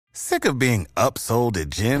Sick of being upsold at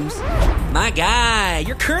gyms? My guy,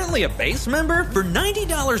 you're currently a base member? For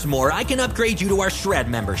 $90 more, I can upgrade you to our Shred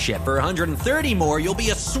membership. For $130 more, you'll be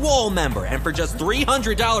a Swole member. And for just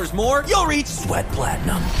 $300 more, you'll reach Sweat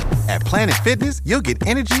Platinum. At Planet Fitness, you'll get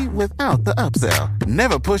energy without the upsell.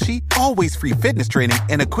 Never pushy, always free fitness training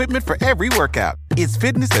and equipment for every workout. It's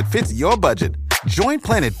fitness that fits your budget. Join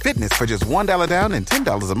Planet Fitness for just $1 down and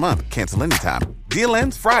 $10 a month. Cancel anytime. Deal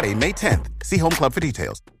ends Friday, May 10th. See Home Club for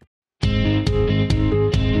details.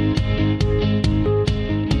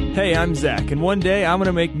 Hey, I'm Zach, and one day I'm going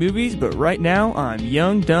to make movies, but right now I'm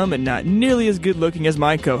young, dumb, and not nearly as good looking as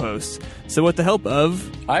my co-hosts. So with the help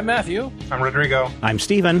of... I'm Matthew. I'm Rodrigo. I'm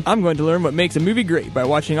Steven. I'm going to learn what makes a movie great by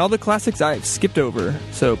watching all the classics I've skipped over.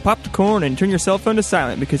 So pop the corn and turn your cell phone to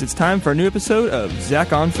silent because it's time for a new episode of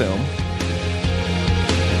Zach on Film.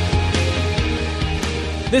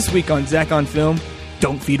 This week on Zach on Film,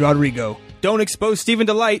 don't feed Rodrigo, don't expose Steven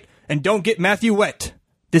to light, and don't get Matthew wet.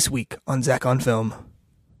 This week on Zach on Film.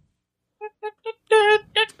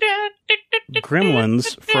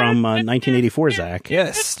 Gremlins from 1984, Zach.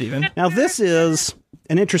 Yes, Steven. Now, this is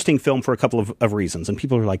an interesting film for a couple of reasons. And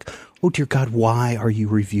people are like, oh, dear God, why are you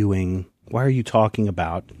talking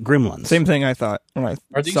about Gremlins? Same thing I thought when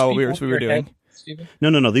I saw what we were doing. Steven?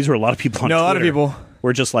 No. These were a lot of people on Twitter. A lot of people.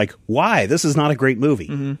 We're just like, why? This is not a great movie.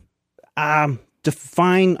 Mm-hmm.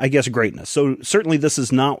 Define, I guess, greatness. So certainly this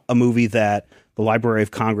is not a movie that the Library of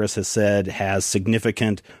Congress has said has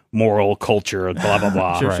significant moral culture, blah, blah,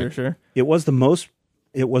 blah. Sure. It was the most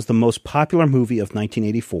popular movie of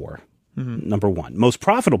 1984, number one. Most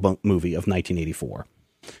profitable movie of 1984.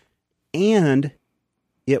 And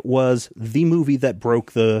it was the movie that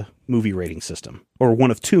broke the movie rating system, or one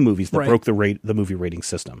of two movies that broke the movie rating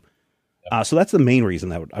system. So that's the main reason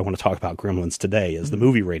that I want to talk about Gremlins today is the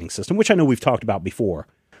movie rating system, which I know we've talked about before.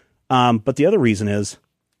 But the other reason is,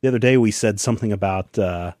 the other day we said something about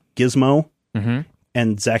Gizmo,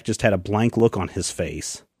 and Zach just had a blank look on his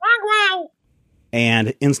face.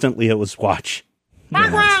 And instantly it was watch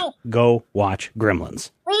Gremlins. Go watch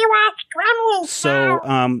Gremlins. We watch Gremlins.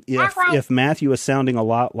 So if Matthew is sounding a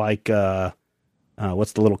lot like,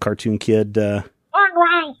 what's the little cartoon kid?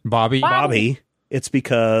 Bobby. It's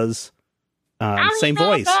because same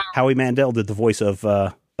voice. Howie Mandel did the voice of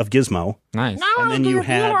Gizmo. Nice. And then you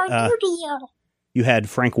had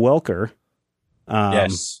Frank Welker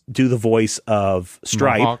do the voice of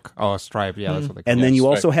Stripe. Mohawk. Oh, Stripe. Yeah, that's what they call it. And then you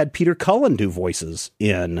also had Peter Cullen do voices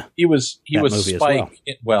in He was movie Spike.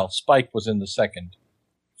 as well. Spike was in the second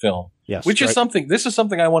film. Yes, Which is something, this is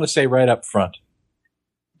something I want to say right up front.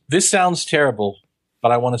 This sounds terrible,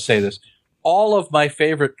 but I want to say this. All of my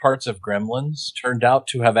favorite parts of Gremlins turned out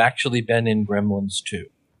to have actually been in Gremlins 2.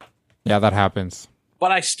 Yeah, that happens.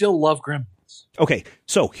 But I still love Gremlins. Okay,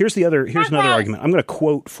 so here's another argument. I'm going to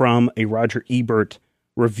quote from a Roger Ebert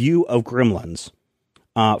review of Gremlins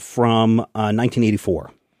from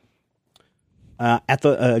 1984.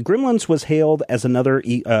 Gremlins was hailed as another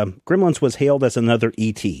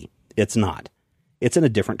E.T. It's not. It's in a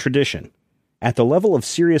different tradition. At the level of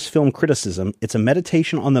serious film criticism, it's a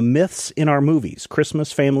meditation on the myths in our movies: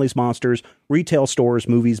 Christmas, families, monsters, retail stores,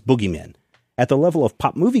 movies, boogeymen. At the level of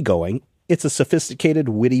pop movie going, it's a sophisticated,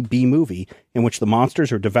 witty B-movie in which the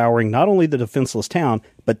monsters are devouring not only the defenseless town,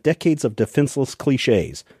 but decades of defenseless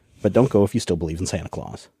cliches. But don't go if you still believe in Santa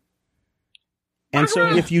Claus. And so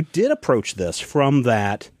if you did approach this from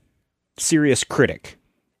that serious critic,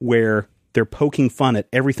 where they're poking fun at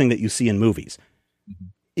everything that you see in movies,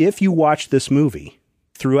 if you watch this movie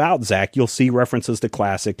throughout, Zach, you'll see references to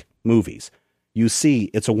classic movies. You see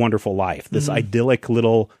It's a Wonderful Life, this idyllic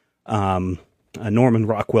little Norman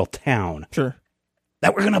Rockwell town. Sure.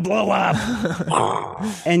 That we're going to blow up.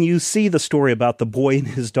 And you see the story about the boy and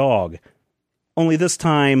his dog. Only this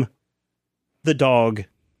time, the dog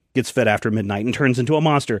gets fed after midnight and turns into a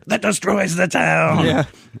monster that destroys the town.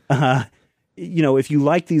 Yeah. If you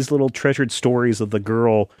like these little treasured stories of the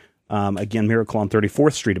girl, again, Miracle on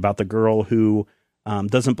 34th Street, about the girl who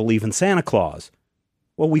doesn't believe in Santa Claus.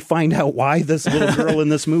 Well, we find out why this little girl in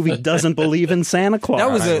this movie doesn't believe in Santa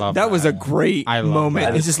Claus. That was a great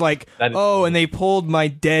moment. It's just like, and they pulled my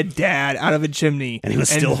dead dad out of a chimney. And he was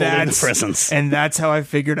still holding the presents. And that's how I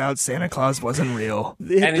figured out Santa Claus wasn't real.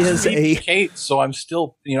 It's Kate, so I'm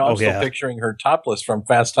still, still picturing her topless from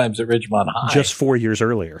Fast Times at Ridgemont High. Just 4 years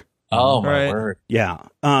earlier. Oh, my word. Yeah.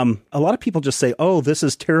 A lot of people just say, oh, this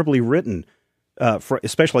is terribly written.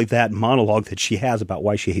 Especially that monologue that she has about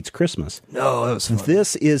why she hates Christmas. No, that was fun.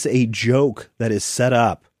 This is a joke that is set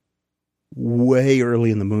up way early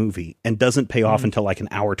in the movie and doesn't pay off until like an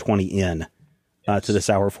hour 20 in to this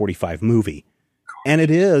hour 45 movie. And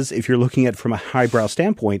it is, if you're looking at it from a highbrow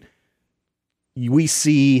standpoint, we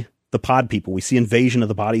see the pod people. We see Invasion of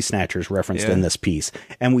the Body Snatchers referenced in this piece.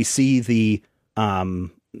 And we see the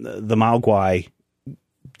Maogwai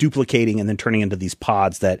duplicating and then turning into these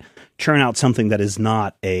pods that churn out something that is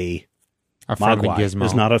not a friendly Mogwai, gizmo.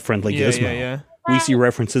 is not a friendly gizmo. Yeah. We see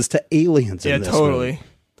references to aliens in this totally.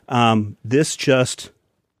 movie. This just...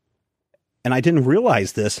 And I didn't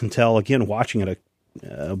realize this until, again, watching it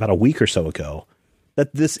about a week or so ago,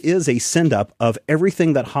 that this is a send-up of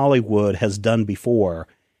everything that Hollywood has done before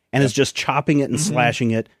and is just chopping it and slashing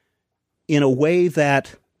it in a way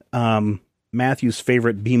that Matthew's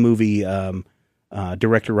favorite B-movie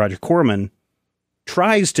director, Roger Corman,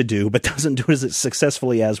 tries to do, but doesn't do it as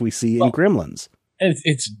successfully as we see in Gremlins. And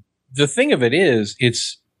it's the thing of it is,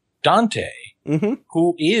 it's Dante,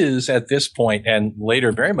 who is at this point and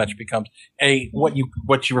later very much becomes what you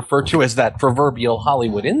refer to as that proverbial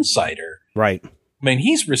Hollywood insider. Right. I mean,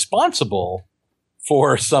 he's responsible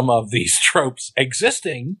for some of these tropes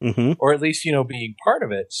existing, or at least, being part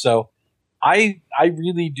of it. So I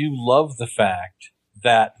really do love the fact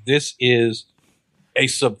that this is a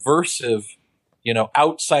subversive,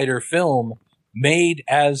 outsider film made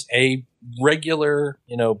as a regular,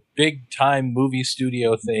 big time movie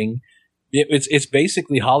studio thing. It's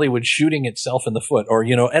basically Hollywood shooting itself in the foot, or,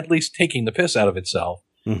 at least taking the piss out of itself.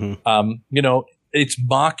 It's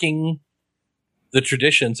mocking the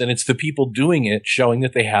traditions, and it's the people doing it showing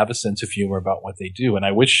that they have a sense of humor about what they do. And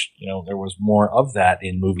I wish, there was more of that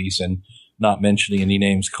in movies, and not mentioning any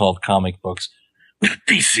names called comic books with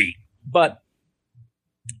DC. But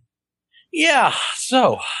yeah,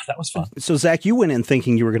 so that was fun. So Zach, you went in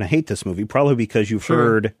thinking you were going to hate this movie, probably because you've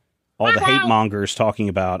heard all the hate mongers talking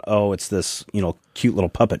about, it's this, cute little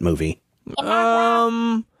puppet movie.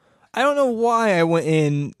 I don't know why I went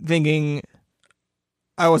in thinking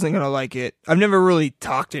I wasn't going to like it. I've never really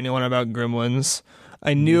talked to anyone about Gremlins.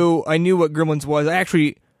 I knew what Gremlins was. I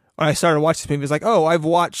actually, when I started watching this movie, I was like, I've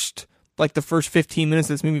watched like the first 15 minutes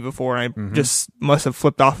of this movie before, and I just must have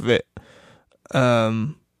flipped off of it.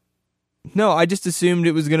 No, I just assumed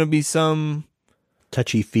it was going to be some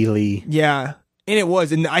touchy-feely. Yeah. And it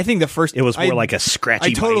was, and I think the first... It was more like a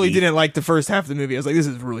scratchy I totally bitey. didn't like the first half of the movie. I was like, this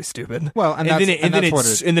is really stupid. Well, and then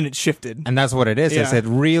that's it shifted. And that's what it is. Is Yeah. it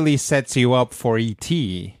really sets you up for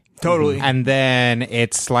E.T. Totally. And then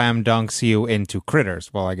it slam dunks you into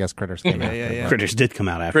Critters. Well, I guess Critters came out. Yeah. Critters did come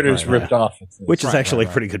out after. Critters ripped off. Which is Right, actually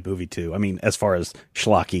right, a pretty good movie, too. I mean, as far as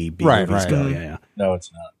schlocky B Right, movies right. go. Yeah. No,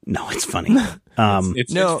 it's not. No, it's funny.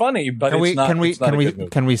 It's funny, but it's not. It's not a good movie.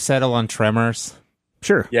 Can we settle on Tremors?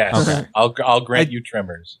 Sure. Yes, Okay. I'll grant you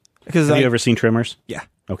Tremors. Because Have you ever seen Tremors? Yeah.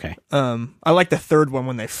 Okay. I like the third one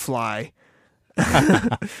when they fly.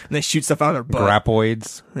 And they shoot stuff out of their butt.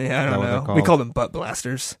 Grapoids. Yeah, I Is that don't what they're know. We called? call them butt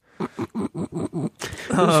blasters.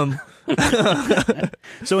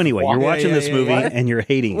 So anyway, you're watching this movie What? and you're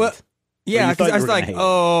hating Well, it. yeah, you thought because I you was were gonna like, hate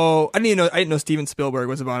it. I didn't know Steven Spielberg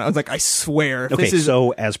was on it. I was like, I swear. If Okay, this is,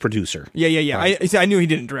 so as producer. Yeah. I knew he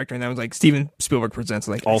didn't direct it, and I was like, Steven Spielberg presents.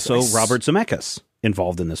 Like, Also, I Robert Zemeckis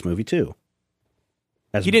involved in this movie, too.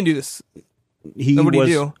 As He didn't do this. He What did he was,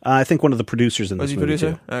 do? I think, one of the producers in Was this he movie,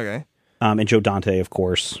 producer? too. Okay. And Joe Dante, of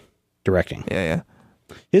course, directing. Yeah.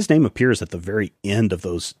 His name appears at the very end of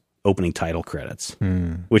those opening title credits,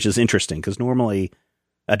 which is interesting because normally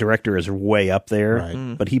a director is way up there,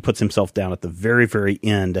 Right. but he puts himself down at the very, very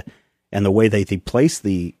end. And the way they place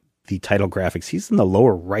the title graphics, he's in the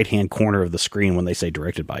lower right-hand corner of the screen when they say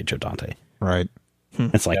directed by Joe Dante. Right.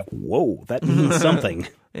 It's like, whoa, that means something.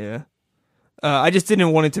 Yeah. I just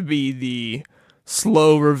didn't want it to be the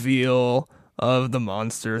slow reveal of the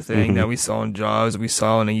monster thing that we saw in Jaws, that we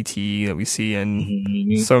saw in E.T., that we see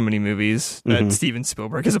in so many movies that Steven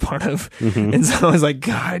Spielberg is a part of. And so I was like,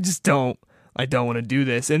 God, I don't want to do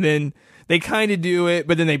this. And then they kind of do it,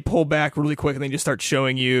 but then they pull back really quick and they just start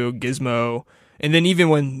showing you Gizmo. And then even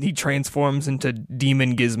when he transforms into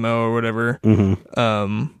Demon Gizmo or whatever,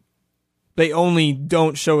 they only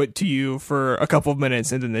don't show it to you for a couple of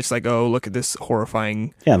minutes, and then it's like, oh, look at this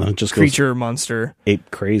horrifying Yeah, then it just goes creature monster. ape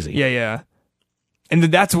crazy. Yeah. And then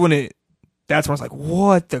that's when I was like,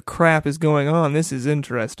 what the crap is going on? This is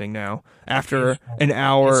interesting now. After an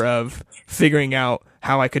hour of figuring out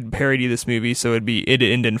how I could parody this movie so it'd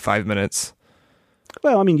end in 5 minutes.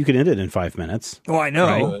 Well, I mean, you can end it in 5 minutes. Oh, I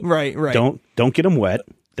know. Right. Don't get them wet.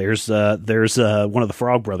 There's one of the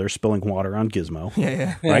Frog Brothers spilling water on Gizmo.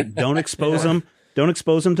 Yeah. Right? Don't expose them. Don't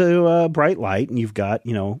expose them to bright light, and you've got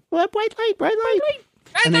bright light.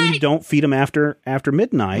 And then you don't feed him after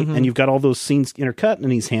midnight, and you've got all those scenes intercut,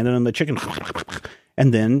 and he's handing him the chicken.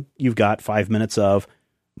 And then you've got 5 minutes of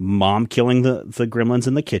mom killing the gremlins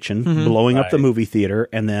in the kitchen, blowing up the movie theater,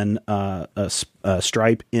 and then a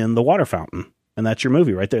stripe in the water fountain. And that's your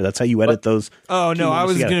movie right there. That's how you edit those. Oh, no, I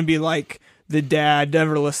was together. going to be like, the dad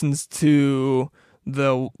never listens to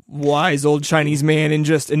the wise old Chinese man and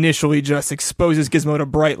just initially just exposes Gizmo to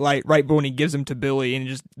bright light right when he gives him to Billy, and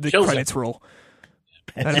just the Kills credits roll.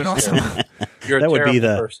 That'd been awesome. You're a That would be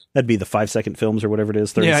terrible person. that'd be the 5-second films or whatever it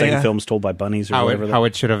is, 30-second films told by bunnies or whatever. How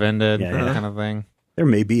it should have ended, Yeah, that yeah. kind of thing. There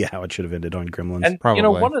may be a how it should have ended on Gremlins. And Probably. you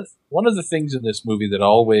know, one of the things in this movie that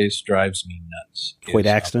always drives me nuts. Hoyt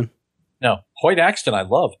Axton. No, Hoyt Axton, I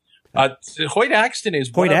love. Hoyt Axton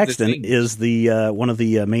is one Hoyt of the Axton things- is the one of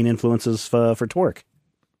the main influences for Torque.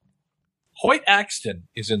 Hoyt Axton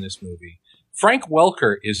is in this movie. Frank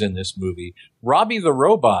Welker is in this movie. Robbie the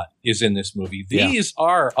Robot is in this movie. These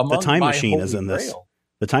are among The Time my Machine is holy in this. grail.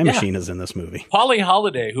 The Time Yeah. Machine is in this movie. Polly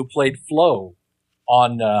Holiday, who played Flo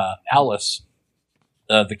on Alice,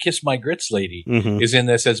 the Kiss My Grits lady, Mhm. is in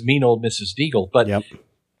this as mean old Mrs. Deagle. But Yep.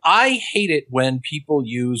 I hate it when people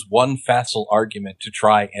use one facile argument to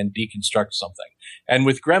try and deconstruct something. And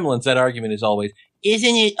with Gremlins, that argument is always,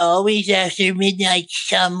 isn't it always after midnight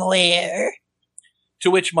somewhere? To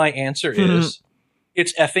which my answer is,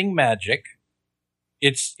 it's effing magic.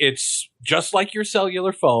 It's just like your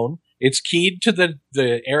cellular phone. It's keyed to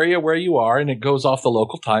the area where you are, and it goes off the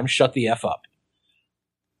local time. Shut the F up.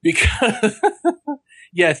 Because,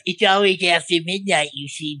 yes, it's always after midnight, you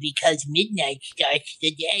see, because midnight starts the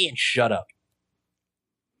day. And shut up.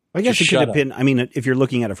 I guess Just it could shut have been. I mean, if you're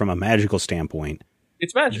looking at it from a magical standpoint,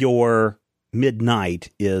 It's magic. your midnight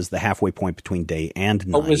is the halfway point between day and A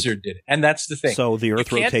night. wizard did it. And that's the thing. So the You Earth can't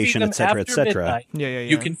feed rotation, them et cetera, et after cetera. midnight. Yeah.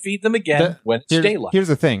 You can feed them again when it's Here's, daylight. here's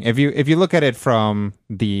the thing: if you look at it from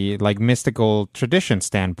the like mystical tradition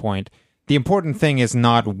standpoint, the important thing is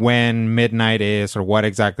not when midnight is or what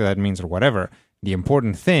exactly that means or whatever. The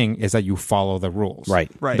important thing is that you follow the rules. Right.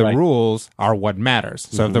 The rules are what matters.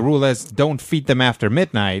 So if the rule is don't feed them after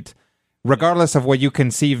midnight, regardless of what you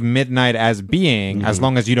conceive midnight as being, as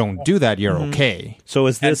long as you don't do that, you're okay. So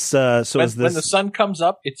is this? When the sun comes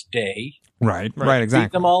up, it's day. Right. Feed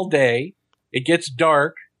Exactly. them all day. It gets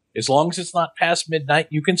dark. As long as it's not past midnight,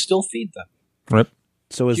 you can still feed them. Right.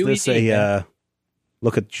 So is this QED,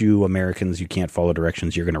 look at you Americans? You can't follow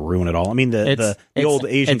directions. You're going to ruin it all. I mean, the It's- old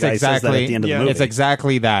Asian it's guy says that at the end of the movie. It's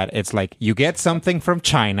exactly that. It's like you get something from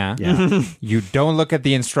China, Yeah. you don't look at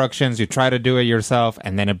the instructions, you try to do it yourself,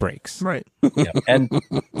 and then it breaks. Right. Yeah. And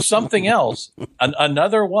something else,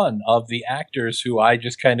 another one of the actors who I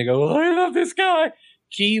just kind of go, oh, I love this guy.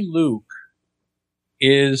 Key Luke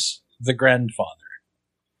is the grandfather.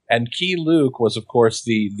 And Key Luke was, of course,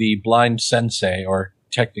 the blind sensei, or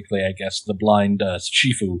technically, I guess, the blind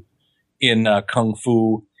Shifu in Kung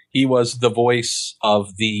Fu. He was the voice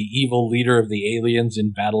of the evil leader of the aliens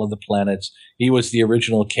in Battle of the Planets. He was the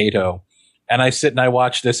original Kato. And I sit and I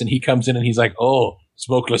watch this, and he comes in and he's like, oh,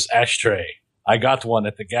 smokeless ashtray. I got one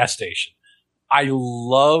at the gas station. I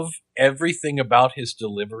love everything about his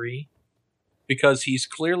delivery because he's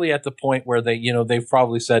clearly at the point where they've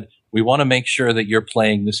probably said, we want to make sure that you're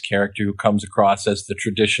playing this character who comes across as the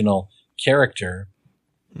traditional character.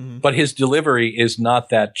 But his delivery is not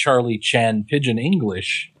that Charlie Chan pidgin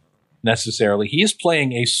English necessarily. He is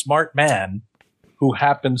playing a smart man who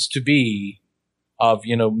happens to be of,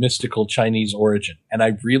 mystical Chinese origin. And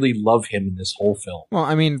I really love him in this whole film. Well,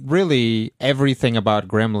 I mean, really, everything about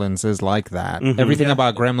Gremlins is like that. Everything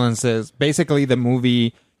about Gremlins is basically the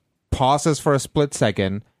movie pauses for a split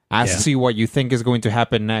second, asks you what you think is going to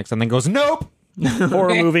happen next, and then goes, nope!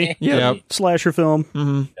 Horror movie, Yep. slasher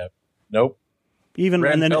film, Nope. even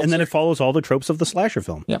Brad and then Belzer. it follows all the tropes of the slasher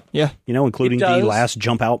film. Yep. Yeah. Including It the does. last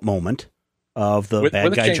jump out moment of the With bad a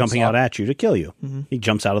guy jumping chainsaw. out at you to kill you. He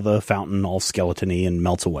jumps out of the fountain all skeleton-y and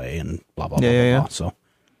melts away and blah blah blah Yeah, blah. yeah.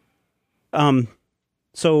 blah.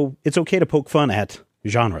 So it's okay to poke fun at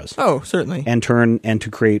genres Oh, certainly. and to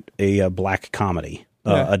create a black comedy,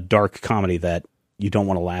 Yeah. a dark comedy that you don't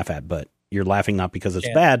want to laugh at, but you're laughing not because it's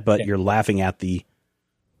Yeah. bad, but Yeah. you're laughing at the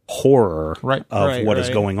horror Right. of what is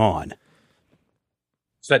right. going on.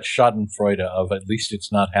 It's that schadenfreude of at least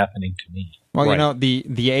it's not happening to me. Well, Right.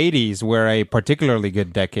 the 80s were a particularly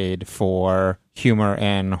good decade for humor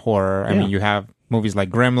and horror. I Yeah. mean, you have movies like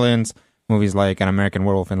Gremlins, movies like An American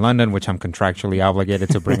Werewolf in London, which I'm contractually obligated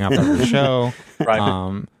to bring up every show.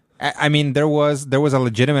 Right. I mean, there was a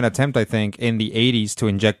legitimate attempt, I think, in the 80s to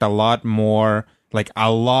inject a lot more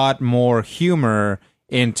humor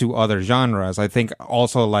into other genres. I think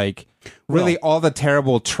also really all the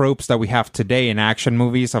terrible tropes that we have today in action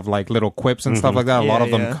movies of like little quips and stuff like that. A lot Yeah,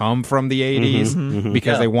 of them yeah. come from the 80s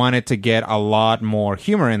because they wanted to get a lot more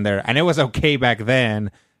humor in there. And it was okay back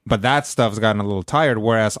then but that stuff's gotten a little tired.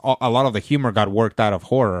 Whereas a lot of the humor got worked out of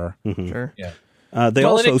horror. Sure. Yeah. They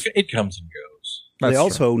Well, also and it comes and goes. That's they true.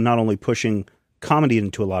 also not only pushing comedy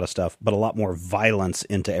into a lot of stuff, but a lot more violence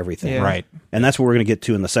into everything. Yeah. Right. And that's what we're going to get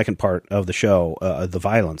to in the second part of the show, the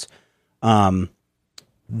violence.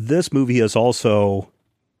 This movie is also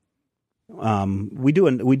we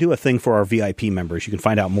do a thing for our VIP members. You can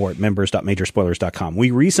find out more at members.majorspoilers.com.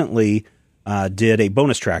 We recently did a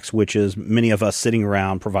bonus tracks, which is many of us sitting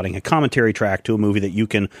around providing a commentary track to a movie that you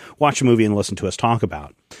can watch a movie and listen to us talk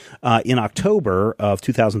about. In October of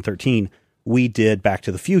 2013, we did Back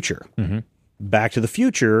to the Future. Back to the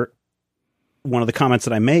Future, one of the comments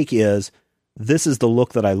that I make is, this is the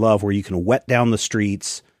look that I love, where you can wet down the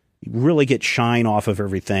streets, really get shine off of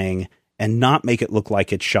everything, and not make it look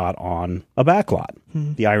like it's shot on a backlot.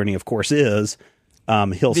 The irony, of course, is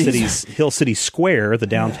Hill City Square, the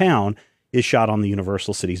downtown, is shot on the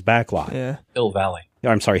Universal City's backlot. Yeah. Hill Valley.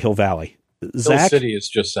 I'm sorry, Hill Valley. Hill Zach, City is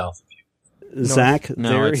just south of you. Zach, No,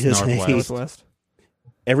 there it's is northwest. Northwest.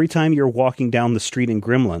 every time you're walking down the street in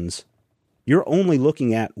Gremlins, you're only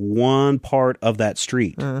looking at one part of that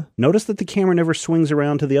street. Notice that the camera never swings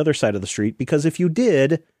around to the other side of the street, because if you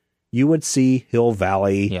did, you would see Hill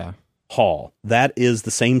Valley Hall. That is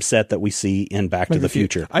the same set that we see in Back to the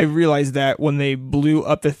Future. I realized that when they blew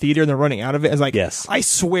up the theater and they're running out of it. I was like, Yes. I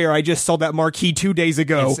swear I just saw that marquee 2 days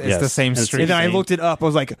ago. It's the same And it's street. And then I same- looked it up. I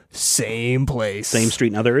was like, same place. Same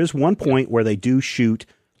street. Now, there is one point where they do shoot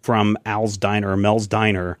from Al's Diner or Mel's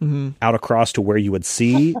Diner out across to where you would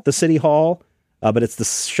see the City Hall, but it's the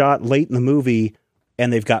shot late in the movie,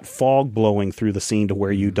 and they've got fog blowing through the scene to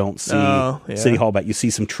where you don't see City Hall, but you see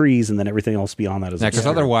some trees, and then everything else beyond that is Because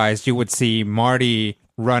otherwise you would see Marty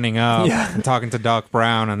running up and talking to Doc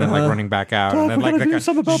Brown, and then like running back out, and then like the guy,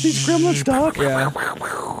 something about these gremlins, Doc. Yeah.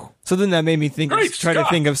 So then that made me think, try to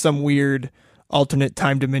think of some weird alternate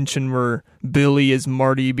time dimension where Billy is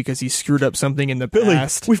Marty because he screwed up something in the Billy,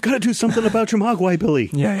 past. we've got to do something about your Mogwai, Billy.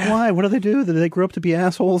 Yeah. Why? What do they do? Did they grow up to be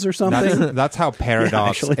assholes or something? that's how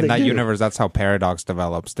Paradox actually, in they that do. universe. That's how Paradox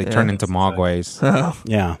develops. They turn into Mogways.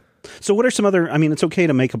 Yeah. So what are some other, I mean, it's okay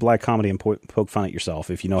to make a black comedy and poke fun at yourself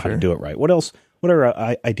if you know how to do it right. What else, what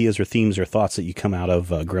are ideas or themes or thoughts that you come out of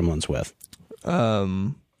Gremlins with?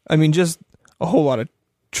 I mean, just a whole lot of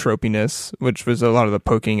tropiness, which was a lot of the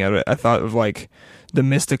poking at it. I thought of like the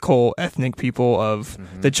mystical ethnic people of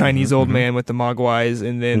the Chinese old man with the Mogwais,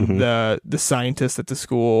 and then the scientist at the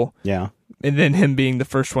school, Yeah. and then him being the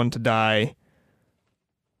first one to die.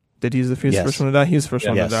 Did he was the Yes. first one to die? He was the first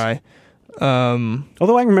one to Yes. die.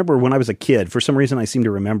 Although I remember when I was a kid, for some reason I seem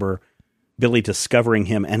to remember Billy discovering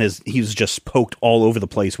him, and he was just poked all over the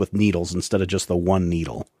place with needles instead of just the one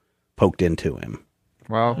needle poked into him.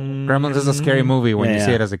 Well, Gremlins is a scary movie when you Yeah.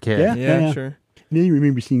 see it as a kid. Yeah. Yeah, sure. I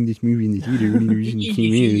remember seeing this movie in the theater when it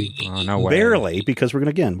originally came Oh, no way. Barely, because we're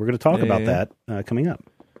going to talk about that coming up.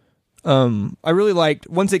 I really liked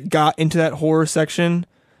once it got into that horror section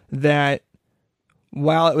that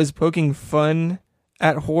while it was poking fun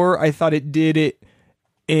at horror, I thought it did it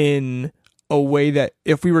in a way that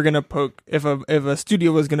if we were gonna poke, if a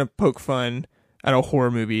studio was gonna poke fun at a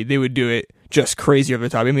horror movie, they would do it just crazy over the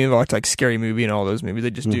top. I mean, like Scary Movie and all those movies, they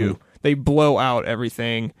just do, they blow out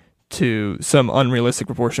everything to some unrealistic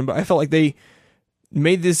proportion. But I felt like they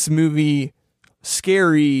made this movie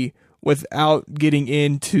scary without getting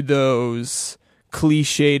into those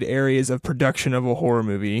cliched areas of production of a horror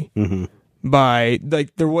movie. By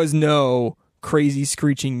like, there was no crazy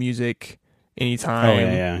screeching music anytime.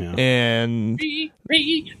 Yeah. And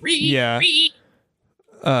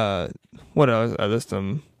what else?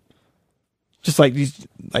 Just like these,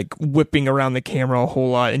 like whipping around the camera a whole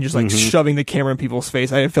lot and just like shoving the camera in people's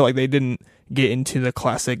face. I feel like they didn't get into the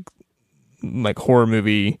classic like horror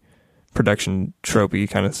movie production tropey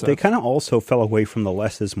kind of stuff. They kind of also fell away from the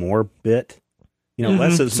less is more bit. You know,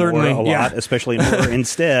 less is certainly, more a lot, especially in horror.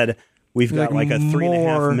 Instead, we've got like a 3.5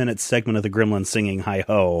 more- minute segment of the Gremlins singing Hi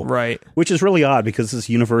Ho. Right. Which is really odd because this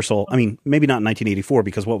Universal, I mean, maybe not in 1984,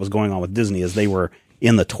 because what was going on with Disney is they were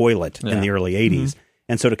in the toilet in the early 80s.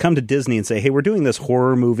 And so to come to Disney and say, hey, we're doing this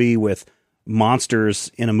horror movie with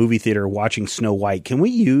monsters in a movie theater watching Snow White. Can we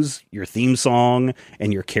use your theme song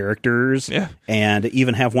and your characters and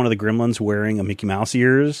even have one of the Gremlins wearing a Mickey Mouse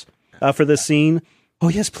ears for this scene? Oh,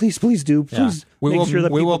 yes, please do. Please make sure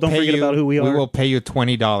that people don't forget about who we are. We will pay you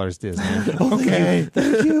 $20, Disney. Okay.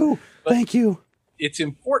 Thank you. Thank you. It's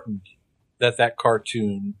important that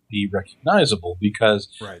cartoon be recognizable because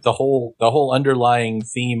the whole underlying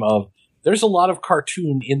theme of there's a lot of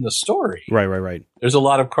cartoon in the story. Right. There's a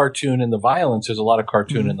lot of cartoon in the violence. There's a lot of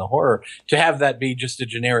cartoon in the horror. To have that be just a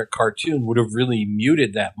generic cartoon would have really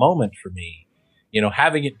muted that moment for me.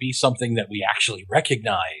 having it be something that we actually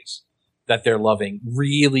recognize that they're loving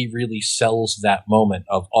really, really sells that moment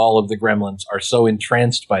of all of the gremlins are so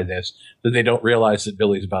entranced by this that they don't realize that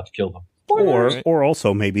Billy's about to kill them. Or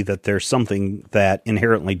also maybe that there's something that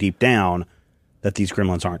inherently deep down that these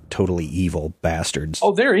gremlins aren't totally evil bastards.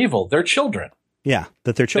 Oh, they're evil. They're children. Yeah,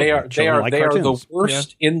 that they're children. They are like the cartoons.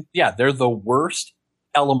 worst they're the worst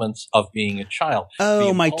elements of being a child.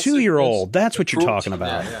 Oh, my impulsiveness, 2-year-old. That's what you're cruelty, talking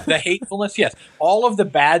about. The hatefulness, yes. All of the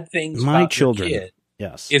bad things My about children. your kid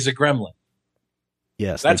Yes. is a gremlin.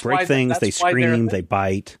 Yes, That's they break why- things, that's they why they're a scream, thing. they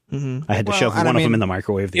bite. Mm-hmm. I had to Well, shove and one I of them mean, in the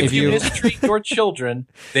microwave. If you you- mistreat your children,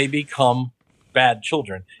 they become bad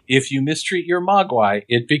children. If you mistreat your mogwai,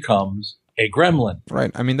 it becomes a gremlin. Right.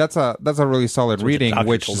 I mean, that's a really solid what the reading, doctor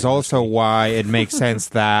which told is me last also week. why it makes sense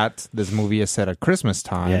that this movie is set at Christmas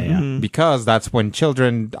time. Yeah, yeah. Because that's when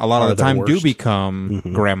children, a lot Are of the the time, do worst. become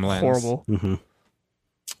gremlins. Horrible.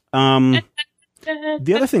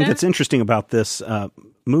 The other thing that's interesting about this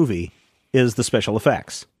movie is the special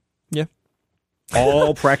effects. Yeah.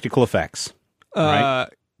 All practical effects. Right.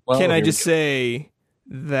 Well, Can I here we just go. say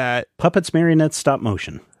that? Puppets, marionettes, stop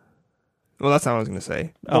motion. Well, that's not what I was going to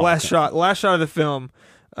say. The Oh, last shot of the film,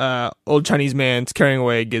 old Chinese man's carrying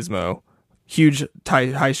away Gizmo. Huge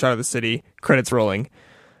high shot of the city. Credits rolling.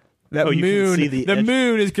 That Oh, you can moon, see the edge?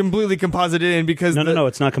 moon is completely composited in because No,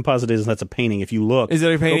 it's not composited. That's a painting. If you look, Is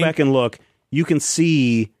it a painting? Go back and look. You can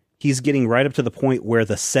see he's getting right up to the point where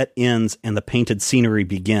the set ends and the painted scenery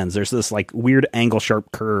begins. There's this like weird angle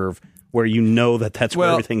sharp curve where you know that's where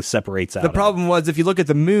Well, everything separates out. The problem was if you look at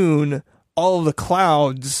the moon, all of the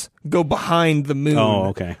clouds go behind the moon. Oh,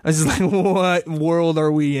 okay. I was just like, what world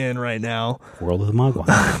are we in right now? World of the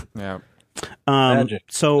Mogwai. Yeah. Magic.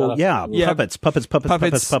 So Yeah. puppets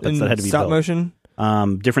that and had to be stop built. motion.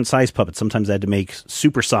 Different size puppets. Sometimes they had to make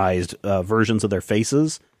supersized versions of their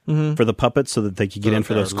faces for the puppets so that they could get So in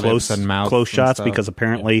for their those lips and mouth close and shots. stuff. Because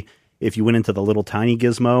apparently, if you went into the little tiny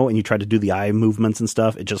Gizmo and you tried to do the eye movements and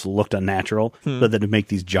stuff, it just looked unnatural. So they had to make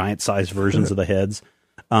these giant sized versions of the heads.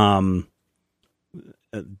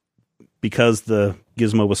 Because the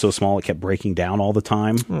Gizmo was so small, it kept breaking down all the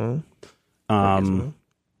time.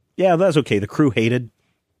 Yeah, that's okay. The crew hated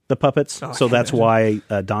the puppets, so that's why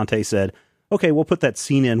Dante said, "Okay, we'll put that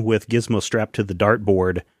scene in with Gizmo strapped to the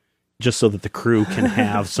dartboard, just so that the crew can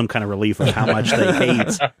have some kind of relief of how much they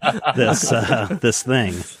hate this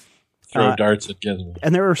thing." Throw darts at Gizmo.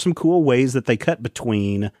 And there are some cool ways that they cut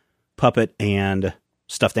between puppet and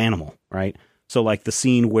stuffed animal, right? So, like the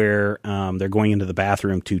scene where they're going into the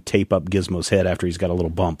bathroom to tape up Gizmo's head after he's got a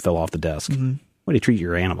little bump fell off the desk. What do you treat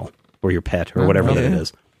your animal or your pet or whatever that it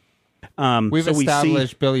is? We've so we see-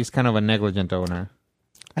 established Billy's kind of a negligent owner.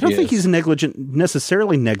 I don't think Yes. he's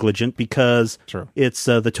necessarily negligent, because True. it's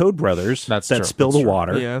the Toad Brothers That's that true. spill That's the true.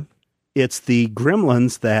 water. Yeah. It's the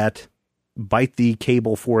Gremlins that bite the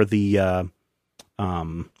cable for the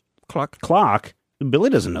Clock. clock. Billy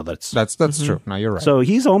doesn't know that's That's true. No, you're right. so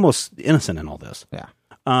he's almost innocent in all this. yeah.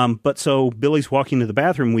 But so Billy's walking to the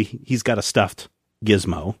bathroom. He's got a stuffed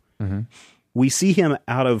Gizmo. Mm-hmm. We see him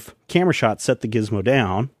out of camera shot set the Gizmo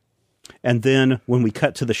down, and then when we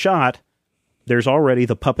cut to the shot, there's already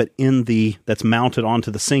the puppet that's mounted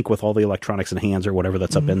onto the sink with all the electronics and hands or whatever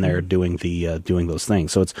that's up in there doing those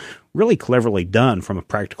things. So it's really cleverly done from a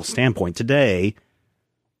practical standpoint. Today,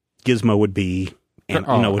 Gizmo would be,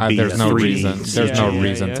 would be there's a no 3D reason. There's no Yeah,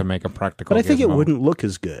 reason yeah. to make a practical. but I think it Gizmo. wouldn't look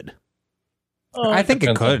as good. I think it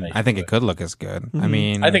Depends on could. making I think it could look as good. I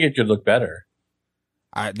mean, I think it could look better.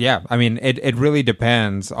 yeah. I mean, it really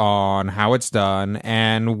depends on how it's done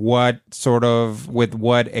and with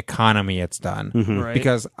what economy it's done. Right.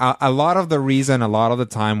 Because a lot of the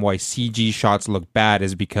time why CG shots look bad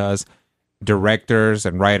is because directors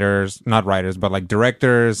and not writers, but like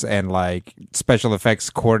directors and like special effects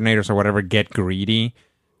coordinators or whatever get greedy.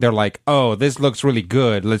 They're like, oh, this looks really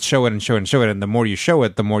good. Let's show it and show it and show it. And the more you show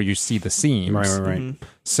it, the more you see the seams. Right.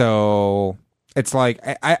 So it's like,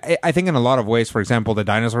 I think in a lot of ways, for example, the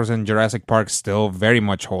dinosaurs in Jurassic Park still very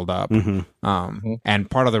much hold up. And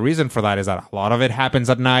part of the reason for that is that a lot of it happens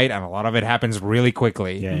at night and a lot of it happens really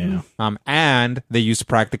quickly. Yeah. And they use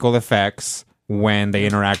practical effects when they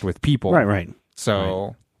interact with people. Right.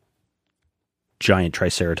 So, Giant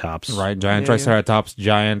Triceratops. right, giant Triceratops,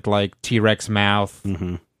 giant like T-Rex mouth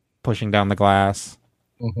pushing down the glass.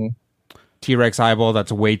 T-Rex eyeball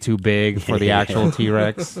that's way too big for the actual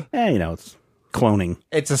T-Rex. It's cloning.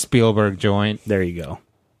 It's a Spielberg joint. There you go.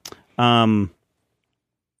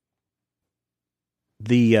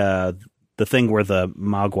 The thing where the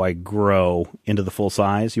Mogwai grow into the full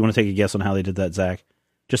size. You want to take a guess on how they did that, Zach?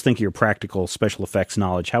 Just think of your practical special effects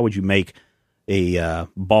knowledge. How would you make a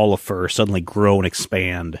ball of fur suddenly grow and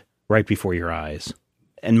expand right before your eyes.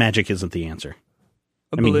 And magic isn't the answer.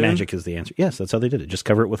 Magic is the answer. Yes, that's how they did it. Just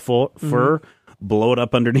cover it with full fur, blow it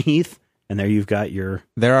up underneath, and there you've got your...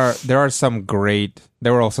 There were also some great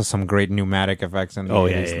pneumatic effects in the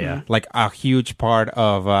 80s. Yeah. Like a huge part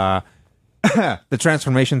of the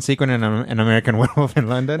transformation sequence in American Werewolf in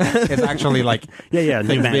London is actually like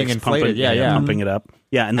things being inflated. Pumping it up.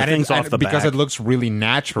 Yeah, and the things off the back. Because it looks really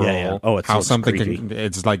natural. Yeah. Oh, it's how something creepy.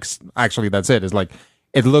 it's like, actually that's it. It's like,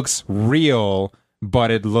 it looks real,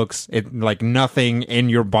 but it like nothing in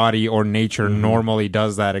your body or nature normally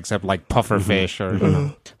does that except like puffer fish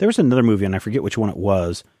or There was another movie, and I forget which one it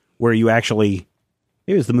was, where it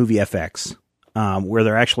was the movie FX, where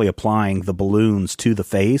they're actually applying the balloons to the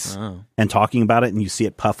face and talking about it, and you see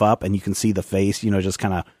it puff up, and you can see the face, just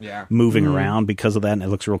kind of moving around because of that, and it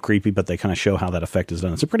looks real creepy, but they kind of show how that effect is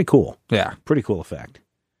done. It's a pretty cool effect.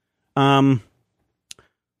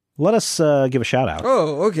 Let us give a shout out.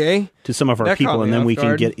 Oh, okay. To some of our That people, caught and me then off we can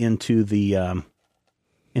guard. get into the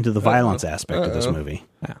violence aspect of this movie.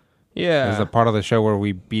 Yeah. There's a part of the show where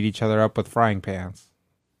we beat each other up with frying pans.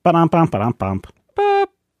 Ba-dum-bum.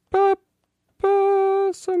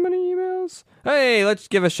 So many emails. Hey, let's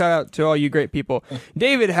give a shout out to all you great people.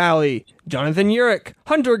 David Halley, Jonathan Urich,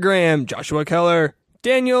 Hunter Graham, Joshua Keller,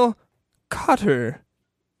 Daniel Cotter,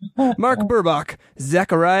 Mark Burbach,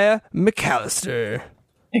 Zachariah McAllister,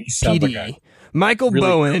 PD, Michael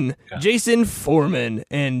Bowen, Jason Foreman,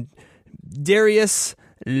 and Darius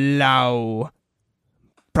Lau.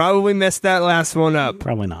 Probably messed that last one up.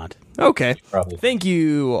 Probably not. Okay. Probably. Thank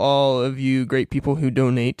you, all of you great people who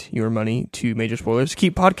donate your money to Major Spoilers.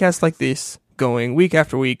 Keep podcasts like this going week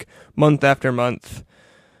after week, month after month,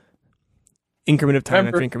 increment of time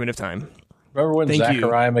after increment of time. Remember when Thank you.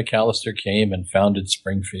 Zachariah McAllister came and founded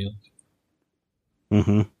Springfield?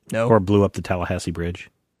 Mm-hmm. No. Or blew up the Tallahassee Bridge.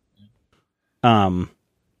 So,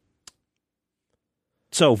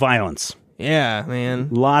 violence. Yeah, man.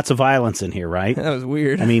 Lots of violence in here, right? That was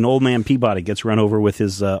weird. I mean, old man Peabody gets run over with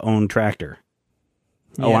his own tractor.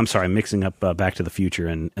 Yeah. Oh, I'm sorry, mixing up Back to the Future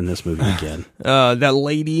and this movie again. That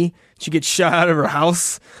lady, she gets shot out of her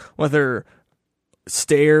house with her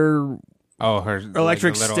stair, Her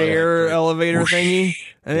electric stair elevator thingy.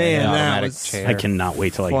 Man, that automatic was... chair. I cannot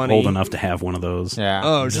wait till I get Funny. old enough to have one of those. Yeah.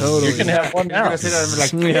 Oh, totally. You can have one now.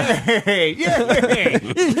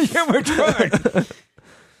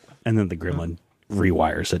 And then the gremlin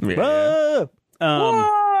rewires it. Yeah.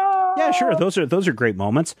 Yeah, sure. Those are great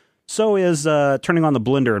moments. So is turning on the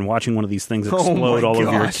blender and watching one of these things explode all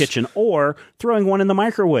over your kitchen, or throwing one in the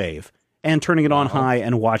microwave and turning it on high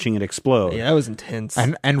and watching it explode. Yeah, that was intense.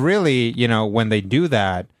 And really, when they do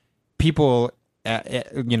that, people,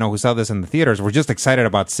 who saw this in the theaters were just excited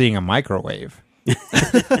about seeing a microwave.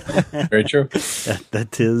 Very true.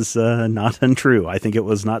 That is not untrue. I think it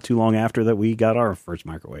was not too long after that we got our first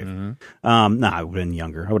microwave. No, I would have been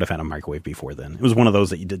younger. I would have had a microwave before then. It was one of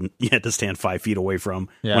those that you had to stand 5 feet away from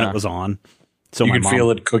when it was on. So You could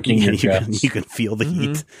feel it cooking your guts. You could feel the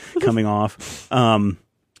heat coming off.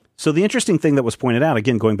 So the interesting thing that was pointed out,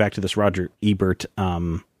 again, going back to this Roger Ebert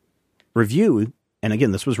review, and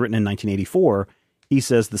again, this was written in 1984, he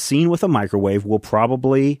says the scene with a microwave will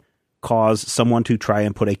probably cause someone to try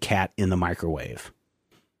and put a cat in the microwave.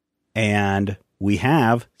 And we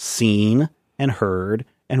have seen and heard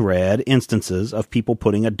and read instances of people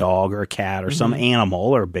putting a dog or a cat or some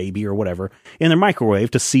animal or a baby or whatever in their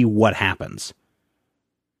microwave to see what happens.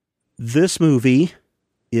 This movie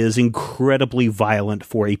is incredibly violent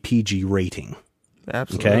for a PG rating.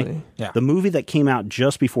 Absolutely. Okay? Yeah. The movie that came out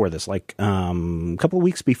just before this, like a couple of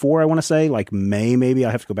weeks before, I want to say, like May maybe, I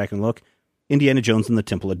have to go back and look, Indiana Jones and the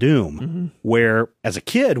Temple of Doom, where as a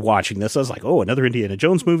kid watching this, I was like, oh, another Indiana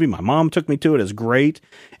Jones movie. My mom took me to it. It's great.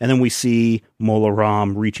 And then we see Mola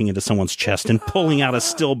Ram reaching into someone's chest and pulling out a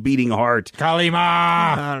still beating heart.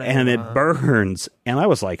 Kalima! And it burns. And I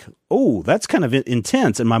was like, oh, that's kind of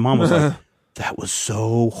intense. And my mom was like, that was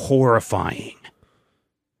so horrifying.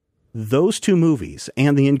 Those two movies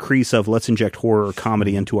and the increase of let's inject horror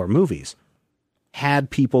comedy into our movies had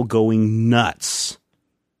people going nuts.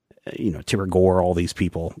 Tira Gore, all these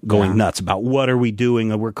people going nuts about what are we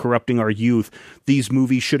doing? We're corrupting our youth. These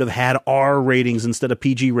movies should have had R ratings instead of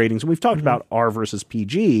PG ratings. And we've talked about R versus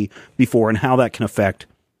PG before and how that can affect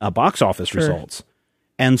box office results.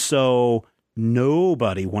 And so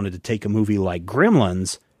nobody wanted to take a movie like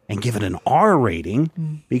Gremlins and give it an R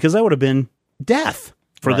rating because that would have been death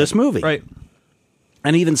for this movie. Right.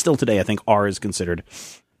 And even still today, I think R is considered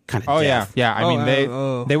kind of death. Yeah. I mean,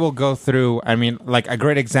 they will go through. I mean, like a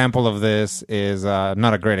great example of this is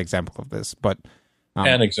not a great example of this, but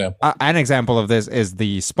An example. An example of this is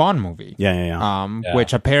the Spawn movie. Yeah.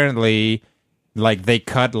 Which apparently, like, they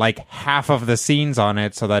cut like half of the scenes on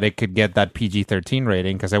it so that it could get that PG-13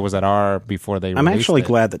 rating because it was at R before they I'm released actually it.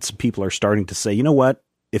 glad that some people are starting to say, you know what?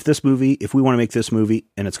 If we want to make this movie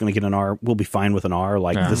and it's going to get an R, we'll be fine with an R.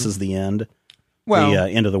 Like, this is the end. Well, the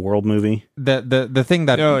end of the world movie. The thing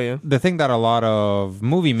that yeah. the thing that a lot of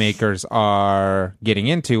movie makers are getting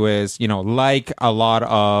into is, you know, like a lot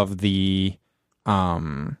of the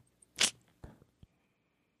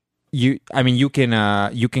you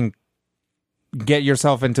can get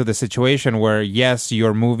yourself into the situation where, yes,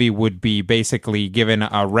 your movie would be basically given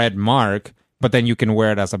a red mark, but then you can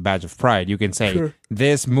wear it as a badge of pride. You can say,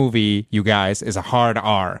 this movie, you guys, is a hard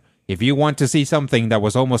R. If you want to see something that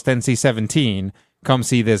was almost NC-17, come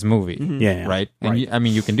see this movie. Yeah. Right? And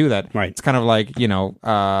you can do that. Right. It's kind of like, you know,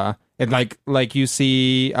 like you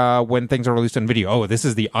see when things are released on video. Oh, this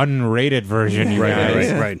is the unrated version, you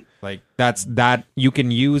guys. Right. Like, that you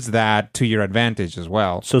can use that to your advantage as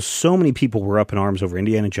well. So many people were up in arms over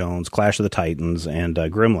Indiana Jones, Clash of the Titans, and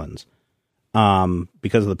Gremlins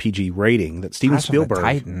because of the PG rating that Steven Clash of the Spielberg.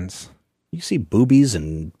 Titans. You see boobies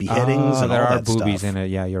and beheadings and there all are that boobies stuff. in it.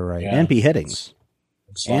 Yeah, you're right. Yeah. And beheadings.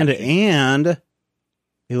 It's And like- a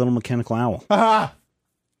little mechanical owl.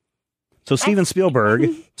 So Steven Spielberg,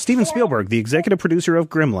 the executive producer of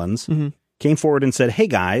Gremlins, came forward and said, "Hey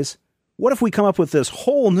guys, what if we come up with this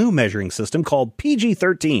whole new measuring system called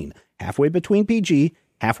PG-13, halfway between PG,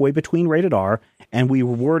 halfway between rated R, and we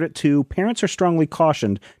reward it to parents are strongly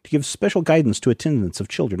cautioned to give special guidance to attendance of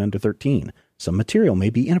children under 13. Some material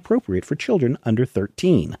may be inappropriate for children under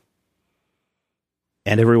 13."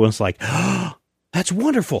 And everyone's like, "Oh, that's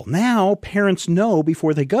wonderful. Now parents know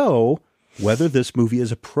before they go whether this movie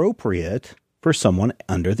is appropriate for someone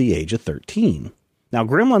under the age of 13. Now,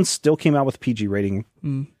 Gremlins still came out with PG rating.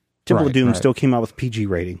 Temple of Doom still came out with PG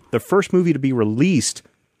rating. The first movie to be released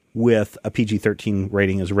with a PG-13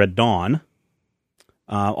 rating is Red Dawn,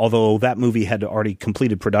 although that movie had already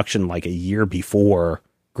completed production like a year before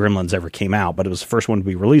Gremlins ever came out, but it was the first one to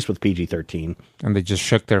be released with PG-13. And they just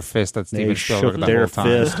shook their fist at Steven They Spielberg shook the their whole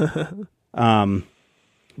time. fist.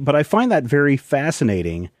 But I find that very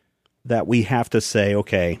fascinating that we have to say,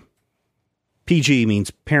 okay, PG means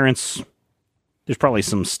parents. There's probably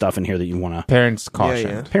some stuff in here that you want to... Parents caution.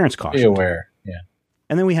 Yeah. Parents Be caution. aware. Yeah.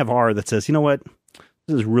 And then we have R that says, you know what?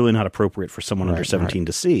 This is really not appropriate for someone under 17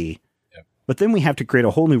 to see. Yep. But then we have to create a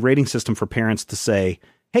whole new rating system for parents to say,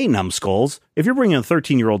 hey, numbskulls, if you're bringing a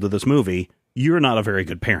 13-year-old to this movie, you're not a very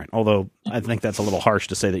good parent. Although I think that's a little harsh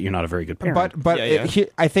to say that you're not a very good parent. But Yeah.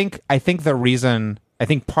 I think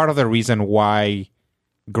part of the reason why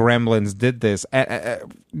Gremlins did this,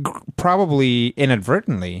 probably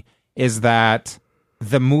inadvertently, is that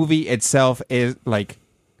the movie itself is like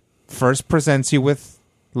first presents you with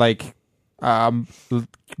like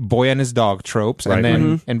boy and his dog tropes, Right. and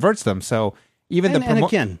then inverts them. So even and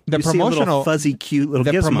again, the you see a little promotional fuzzy, cute little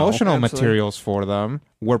the gizmo. promotional Absolutely. materials for them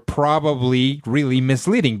were probably really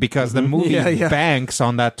misleading because the movie Yeah. banks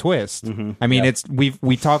on that twist. I mean,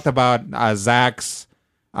 we talked about Zach's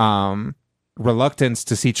reluctance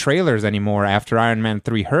to see trailers anymore after Iron Man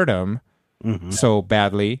 3 hurt him so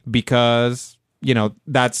badly because, you know,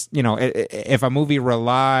 that's, you know, if a movie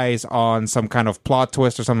relies on some kind of plot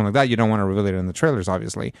twist or something like that, you don't want to reveal it in the trailers,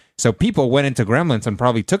 obviously. So people went into Gremlins and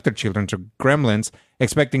probably took their children to Gremlins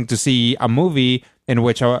expecting to see a movie in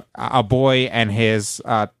which a boy and his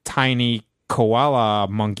tiny koala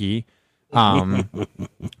monkey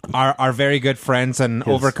are very good friends and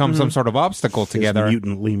overcome some sort of obstacle His together.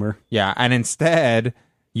 mutant lemur. Yeah, and instead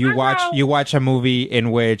you watch a movie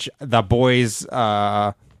in which the boy's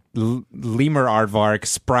lemur aardvark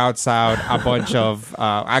sprouts out a bunch of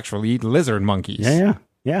actually lizard monkeys.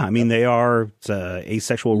 Yeah. I mean, they are it's,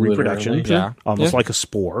 asexual reproduction, Literally. Yeah. almost like a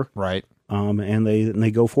spore. Right. And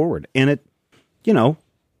they go forward. And it, you know,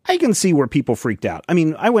 I can see where people freaked out. I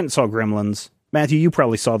mean, I went and saw Gremlins. Matthew, you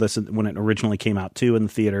probably saw this when it originally came out too in the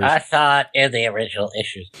theaters. I saw it in the original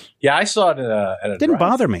issues. Yeah, I saw it at a Didn't drive.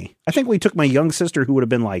 bother me. I think we took my young sister, who would have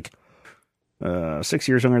been like 6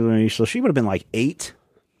 years younger than me, so she would have been like 8.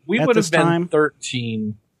 We at would this have been time.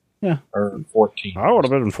 13 Yeah. or 14. I would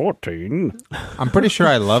have been 14. I'm pretty sure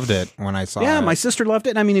I loved it when I saw it. Yeah, my sister loved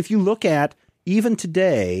it. I mean, if you look at even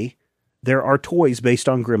today, there are toys based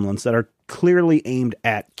on Gremlins that are clearly aimed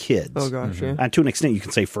at kids. Oh gosh, yeah. And to an extent, you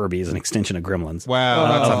can say Furby is an extension of Gremlins.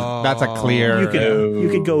 Well, that's a clear. You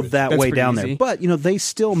could go that That's way pretty down easy. there. But, you know, they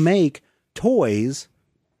still make toys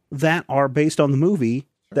that are based on the movie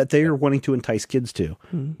that they are wanting to entice kids to.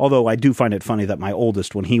 Although I do find it funny that my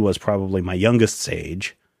oldest, when he was probably my youngest's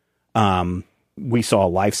age, we saw a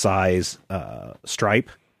life-size Stripe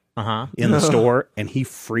Uh-huh. in the store, and he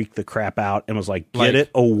freaked the crap out and was like, Like- get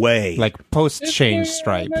it away. Like post-change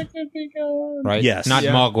Stripe, right? Yes. Not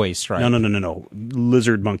Yeah. Mogwai Stripe. No.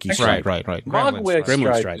 Lizard monkey Stripe. Right. Mogwai Gremlin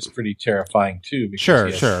Stripe Stripe. is pretty terrifying too. Because Sure,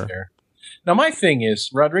 he has sure. hair. Now, my thing is,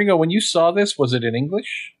 Rodrigo, when you saw this, was it in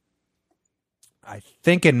English? I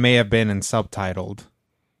think it may have been in subtitled.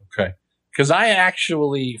 Okay. Because I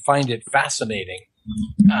actually find it fascinating.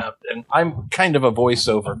 And I'm kind of a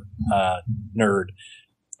voiceover nerd.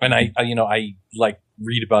 And I like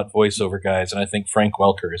read about voiceover guys, and I think Frank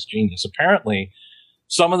Welker is genius. Apparently,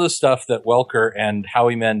 some of the stuff that Welker and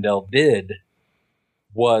Howie Mandel did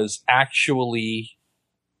was actually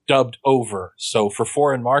dubbed over. So for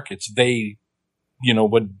foreign markets, they,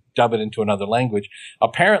 would dub it into another language.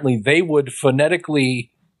 Apparently, they would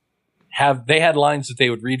phonetically they had lines that they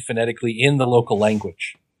would read phonetically in the local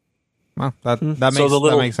language. Well, that So makes the little-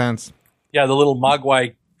 that makes sense. Yeah, the little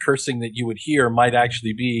Mogwai cursing that you would hear might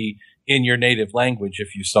actually be in your native language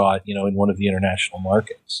if you saw it, in one of the international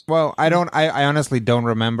markets. Well, I honestly don't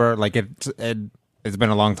remember. Like it's been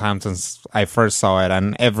a long time since I first saw it,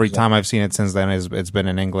 and every time I've seen it since then, it's been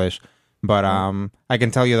in English. But I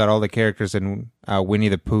can tell you that all the characters in Winnie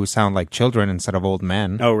the Pooh sound like children instead of old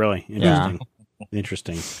men. Oh, really? Yeah.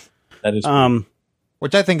 Interesting. That is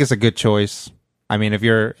Which I think is a good choice. I mean, if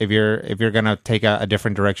you're gonna take a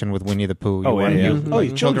different direction with Winnie the Pooh,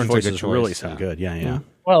 children's a good voices choice. really sound good. Yeah.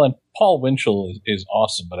 well, and Paul Winchell is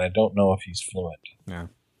awesome, but I don't know if he's fluent. Yeah.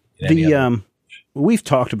 in any other- We've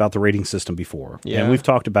talked about the rating system before, Yeah. and we've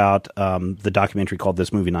talked about the documentary called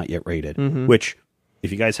 "This Movie Not Yet Rated," which,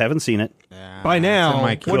 if you guys haven't seen it, By now,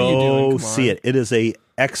 it's in my what are you doing? go Come see on. it. It is a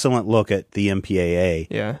excellent look at the MPAA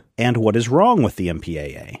Yeah. and what is wrong with the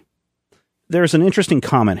MPAA. There's an interesting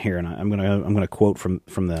comment here, and I'm gonna quote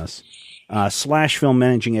from this. Slash Film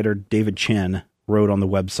managing editor David Chen wrote on the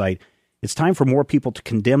website, "It's time for more people to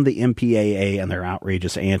condemn the MPAA and their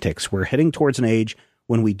outrageous antics. We're heading towards an age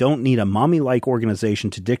when we don't need a mommy-like organization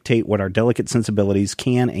to dictate what our delicate sensibilities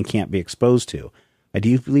can and can't be exposed to. I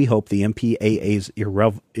deeply hope the MPAA's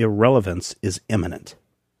irrelevance is imminent."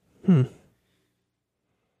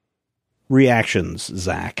 Reactions,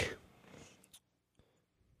 Zach.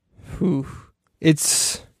 Whew.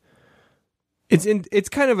 It's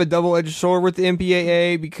kind of a double-edged sword with the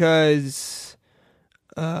MPAA because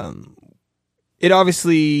it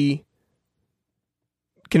obviously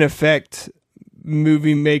can affect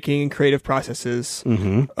movie making and creative processes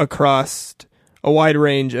across a wide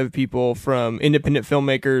range of people, from independent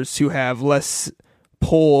filmmakers who have less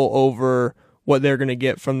pull over what they're going to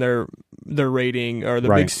get from their rating, or the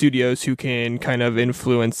Right. big studios who can kind of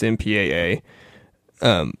influence MPAA.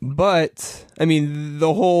 But I mean,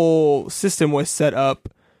 the whole system was set up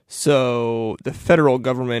so the federal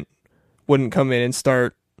government wouldn't come in and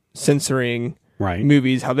start censoring Right.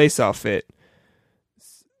 movies how they saw fit.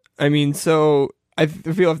 I mean, so I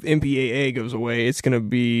feel if the MPAA goes away, it's going to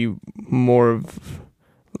be more of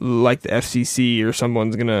like the FCC, or some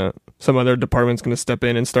other department's going to step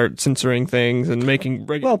in and start censoring things and making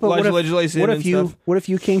legislation and stuff. What if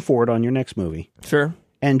you came forward on your next movie Sure.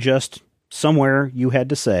 and just somewhere you had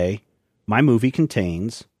to say, my movie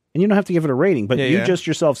contains, and you don't have to give it a rating, but you just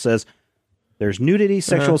yourself says, there's nudity,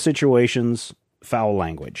 sexual situations, foul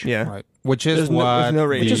language. Yeah. Right. Which is There's no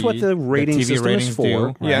rating. Which is what the rating TV system ratings is for. do,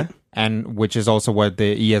 right? Yeah. and which is also what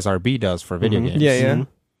the ESRB does for video games. Yeah, yeah. Mhm.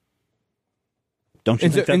 Don't you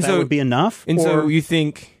And think so- and that so- would be enough? And or so you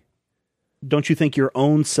think, don't you think your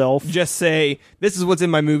own self... just say, this is what's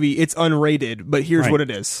in my movie, it's unrated, but here's Right. what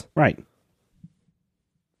it is. Right.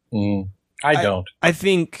 I don't. I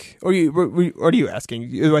think, or are you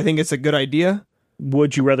asking? Do I think it's a good idea?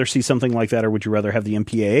 Would you rather see something like that, or would you rather have the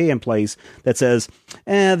MPAA in place that says,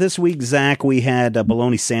 this week, Zach, we had a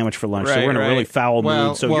bologna sandwich for lunch, so Right, we're in a right. really foul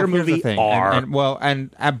mood, so your here's the movie thing. R...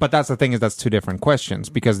 But that's the thing, is that's two different questions,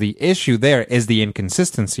 because the issue there is the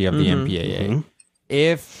inconsistency of the MPAA.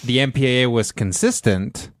 If the MPAA was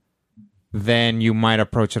consistent, then you might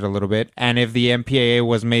approach it a little bit, and if the MPAA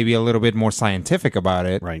was maybe a little bit more scientific about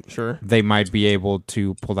it, Right. Sure. they might be able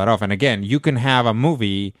to pull that off. And again, you can have a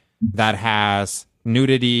movie that has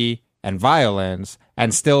nudity and violence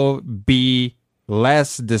and still be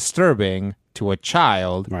less disturbing to a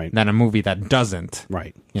child Right. than a movie that doesn't.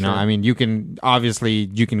 Right. You know, I mean, you can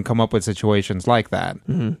come up with situations like that.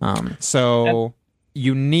 So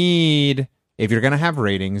you need, if you're going to have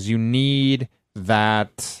ratings, you need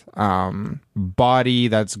that body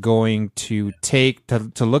that's going to take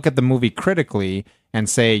to look at the movie critically and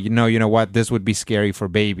say, you know what, this would be scary for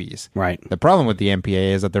babies. Right. The problem with the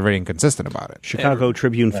MPAA is that they're very inconsistent about it. Chicago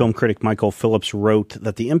Tribune film critic Michael Phillips wrote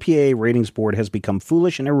that the MPAA ratings board has become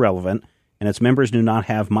foolish and irrelevant, and its members do not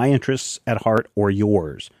have my interests at heart or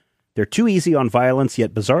yours. They're too easy on violence,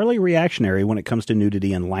 yet bizarrely reactionary when it comes to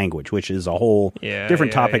nudity and language, which is a whole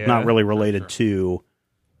different topic, not really related to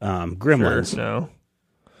Gremlins. Sure, no.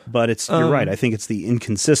 But you're right. I think it's the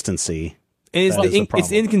inconsistency. It's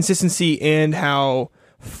the inconsistency and how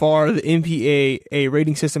far the MPAA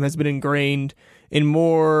rating system has been ingrained in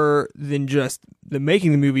more than just the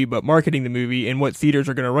making the movie, but marketing the movie and what theaters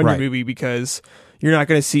are going to run your movie, because you're not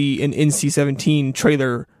going to see an NC-17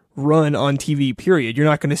 trailer run on TV, period. You're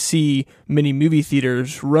not going to see many movie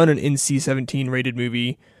theaters run an NC-17 rated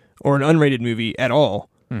movie or an unrated movie at all.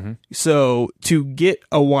 Mm-hmm. So to get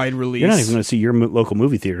a wide release, you're not even going to see your local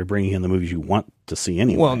movie theater bringing in the movies you want to see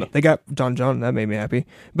anyway. Well, no, they got Don John. That made me happy.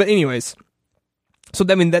 But anyways, so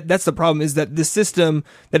I mean that's the problem, is that the system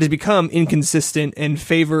that has become inconsistent and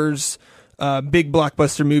favors big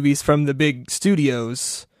blockbuster movies from the big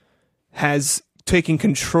studios has taken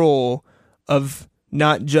control of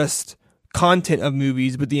not just content of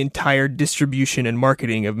movies, but the entire distribution and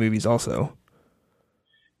marketing of movies also.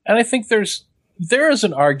 And I think there is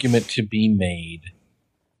an argument to be made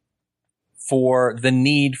for the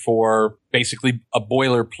need for basically a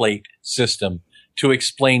boilerplate system to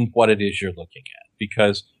explain what it is you're looking at.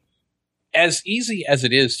 Because as easy as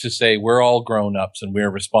it is to say we're all grown-ups and we're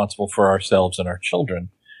responsible for ourselves and our children,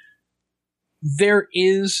 there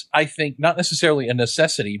is, I think, not necessarily a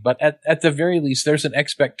necessity, but at the very least, there's an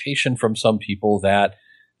expectation from some people that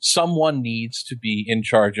someone needs to be in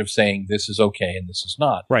charge of saying this is okay and this is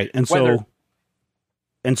not. Right.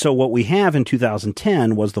 And so what we have in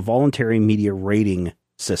 2010 was the voluntary media rating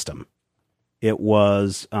system. It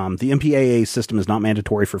was the MPAA system is not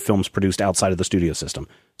mandatory for films produced outside of the studio system.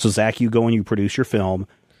 So, Zach, you go and you produce your film.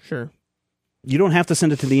 Sure. You don't have to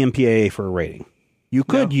send it to the MPAA for a rating. You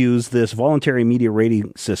could use this voluntary media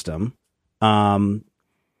rating system. The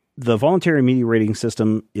voluntary media rating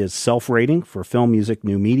system is self-rating for film, music,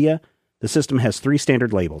 new media. The system has 3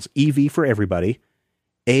 standard labels: EV for everybody,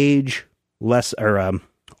 age, less, or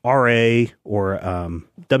RA or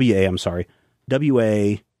WA. I'm sorry,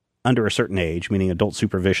 WA under a certain age, meaning adult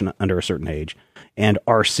supervision under a certain age, and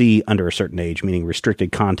RC under a certain age, meaning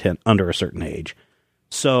restricted content under a certain age.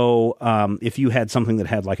 So if you had something that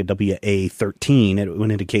had like a WA-13, it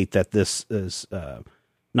would indicate that this is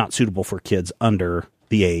not suitable for kids under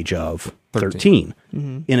the age of 13.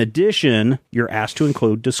 Mm-hmm. In addition, you're asked to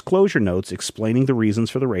include disclosure notes explaining the reasons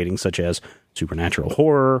for the rating, such as supernatural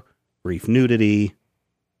horror, brief nudity,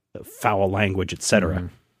 foul language, etc. Mm-hmm.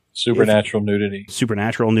 Supernatural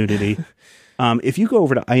nudity. If you go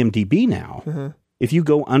over to IMDb now, if you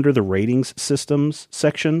go under the ratings systems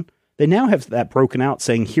section, they now have that broken out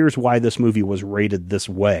saying, here's why this movie was rated this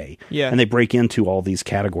way. Yeah. And they break into all these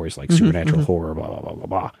categories like supernatural horror, blah, blah, blah, blah,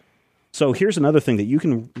 blah. So here's another thing that you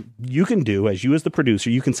can do as the producer.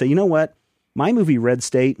 You can say, you know what? My movie, Red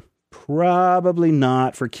State, probably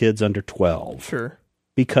not for kids under 12. Sure.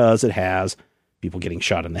 Because it has people getting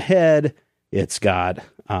shot in the head. It's got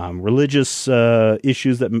religious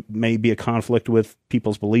issues that may be a conflict with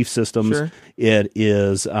people's belief systems. Sure. It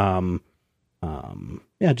is...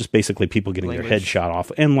 just basically people getting their head shot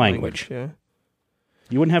off, and language. Yeah.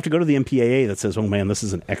 You wouldn't have to go to the MPAA that says, oh man, this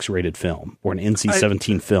is an X-rated film or an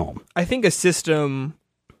NC-17 film. I think a system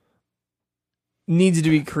needs to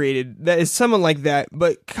be created that is somewhat like that,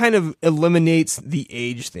 but kind of eliminates the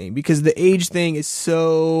age thing, because the age thing is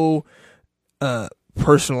so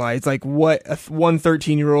personalized. Like what one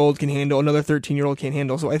 13-year-old can handle, another 13-year-old can't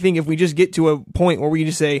handle. So I think if we just get to a point where we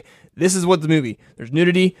just say, this is what the movie, there's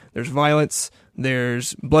nudity, there's violence,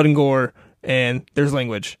 there's blood and gore, and there's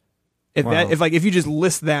language. If you just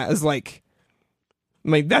list that as like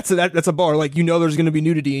that's a bar. Like, there's going to be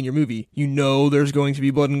nudity in your movie. There's going to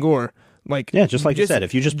be blood and gore. Like, yeah, just like you said,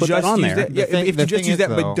 if you just put that on there, if you just use that,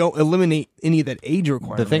 but don't eliminate any of that age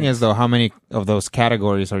requirement. The thing is, though, how many of those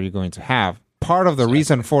categories are you going to have? Part of the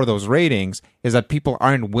reason for those ratings is that people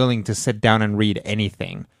aren't willing to sit down and read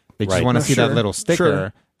anything. They just want to see that little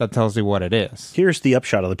sticker that tells you what it is. Here's the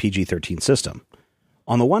upshot of the PG-13 system.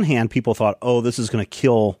 On the one hand, people thought, oh, this is going to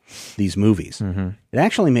kill these movies. Mm-hmm. It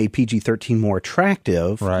actually made PG-13 more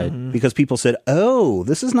attractive, right? Because people said, oh,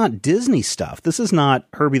 this is not Disney stuff. This is not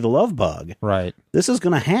Herbie the Love Bug. Right. This is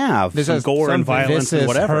going to have some gore and violence and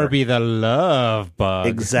whatever. Herbie the Love Bug.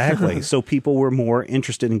 Exactly. So people were more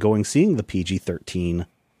interested in seeing the PG-13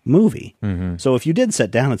 movie. Mm-hmm. So if you did sit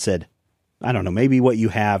down and said, I don't know, maybe what you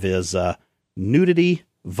have is nudity,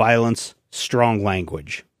 violence, strong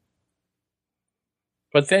language.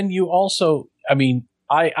 But then you also, I mean,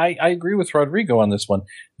 I agree with Rodrigo on this one.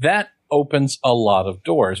 That opens a lot of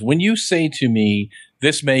doors. When you say to me,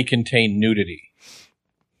 this may contain nudity,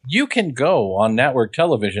 you can go on network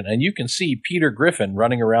television and you can see Peter Griffin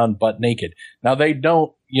running around butt naked. Now, they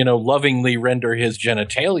don't, lovingly render his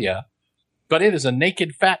genitalia, but it is a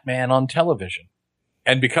naked fat man on television.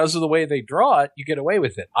 And because of the way they draw it, you get away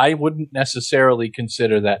with it. I wouldn't necessarily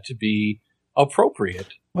consider that to be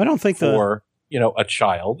appropriate I don't think for, a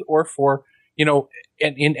child or for,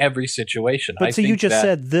 in every situation. But so you just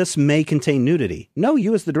said this may contain nudity. No,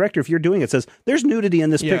 you as the director, if you're doing it, says there's nudity in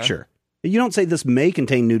this picture. You don't say this may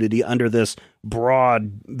contain nudity under this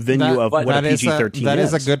broad venue of what a PG-13 is. That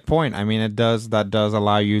is a good point. I mean, that does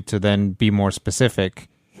allow you to then be more specific.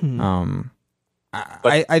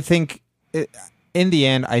 I think, in the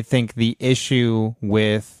end, I think the issue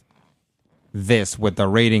with the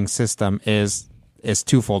rating system is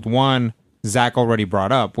twofold. One, Zach already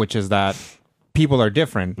brought up, which is that people are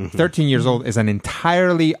different. 13 years old is an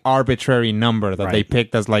entirely arbitrary number that they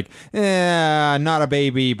picked as like, not a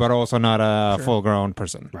baby, but also not a full-grown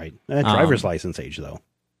person. Right. Driver's license age, though.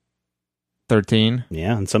 13?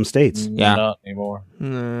 Yeah, in some states. Yeah. Not anymore.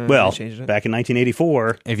 Well, back in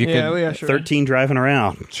 1984, if you could, sure. 13 driving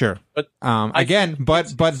around. Sure. But again,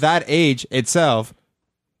 but that age itself,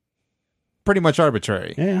 pretty much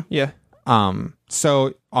arbitrary. Yeah.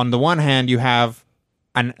 So on the one hand, you have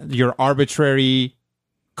your arbitrary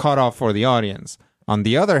cutoff for the audience. On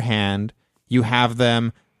the other hand, you have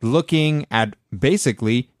them looking at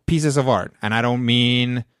basically pieces of art, and I don't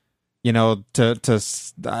mean, I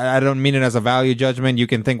don't mean it as a value judgment. You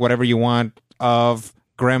can think whatever you want of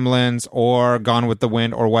Gremlins or Gone with the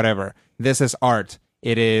Wind or whatever. This is art.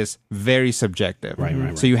 It is very subjective.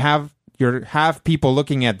 Right. So you have people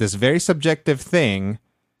looking at this very subjective thing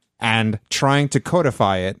and trying to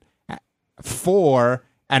codify it for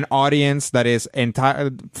an audience that is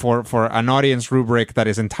for an audience rubric that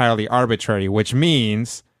is entirely arbitrary, which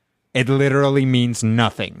means it literally means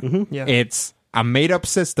nothing. Yeah. It's a made-up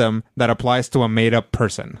system that applies to a made-up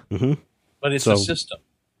person. But it's a system.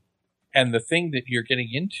 And the thing that you're getting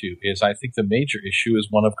into is, I think the major issue is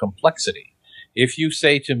one of complexity. If you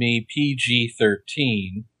say to me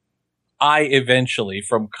PG-13, I eventually,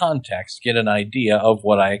 from context, get an idea of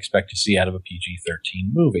what I expect to see out of a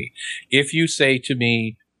PG-13 movie. If you say to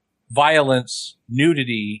me violence,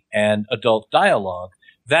 nudity, and adult dialogue,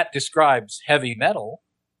 that describes heavy metal,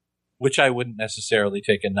 which I wouldn't necessarily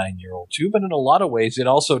take a 9-year-old to, but in a lot of ways it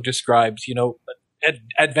also describes,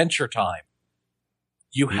 Adventure Time.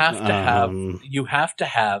 You have to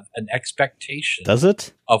have an expectation. Does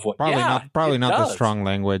it? Of what? Probably not the strong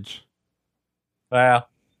language. Well,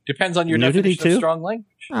 depends on your nudity definition too? of strong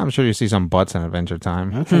language. I'm sure you see some butts in Adventure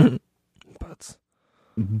Time. Okay. Butts.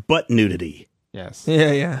 Butt nudity. Yes.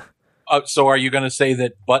 Yeah. So are you going to say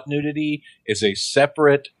that butt nudity is a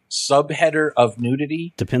separate subheader of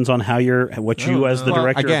nudity? Depends on what you as the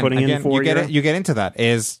director are putting in for you get into that.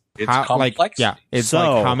 It's complexity. It's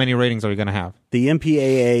like how many ratings are we going to have? The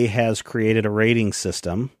MPAA has created a rating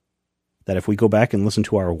system that if we go back and listen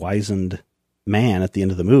to our wizened man at the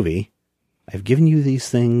end of the movie, I've given you these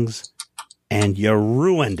things and you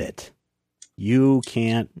ruined it. You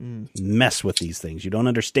can't mess with these things. You don't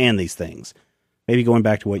understand these things. Maybe going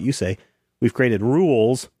back to what you say, we've created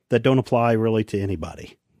rules that don't apply really to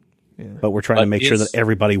anybody. Yeah. But we're trying to make sure that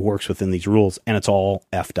everybody works within these rules, and it's all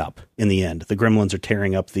effed up in the end. The Gremlins are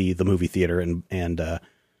tearing up the movie theater, and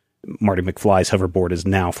Marty McFly's hoverboard is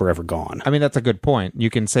now forever gone. I mean, that's a good point. You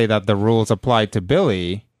can say that the rules apply to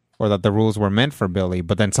Billy, or that the rules were meant for Billy,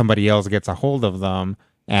 but then somebody else gets a hold of them,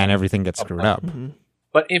 and everything gets screwed up.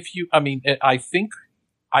 But I think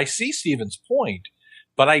I see Steven's point,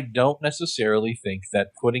 but I don't necessarily think that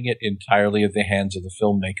putting it entirely in the hands of the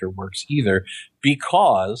filmmaker works either,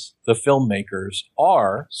 because the filmmakers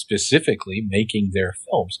are specifically making their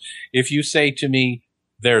films. If you say to me,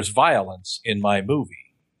 there's violence in my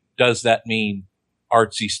movie, does that mean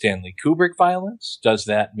artsy Stanley Kubrick violence? Does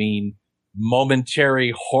that mean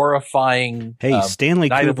momentary, horrifying Stanley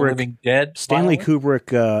Night Kubrick, of the Living Dead Stanley violence?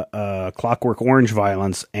 Kubrick Clockwork Orange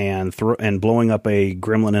violence and blowing up a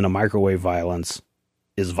gremlin in a microwave violence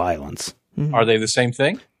is violence. Are they the same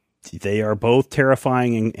thing? They are both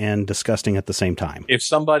terrifying and disgusting at the same time. If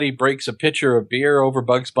somebody breaks a pitcher of beer over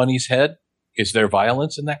Bugs Bunny's head, is there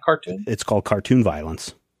violence in that cartoon? It's called cartoon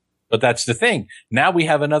violence. But that's the thing. Now we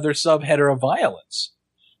have another subheader of violence.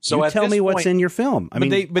 So tell me what's in your film. I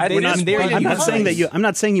mean, I'm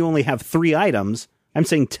not saying you only have 3 items. I'm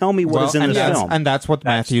saying tell me what is in this film. And that's what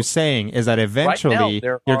Matthew's saying, is that eventually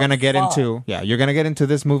you're going to get into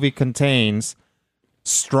this movie contains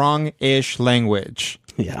strong-ish language.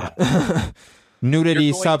 Yeah. Nudity,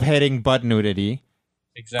 You're going- subheading, butt nudity.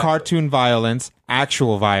 Exactly. Cartoon violence, actual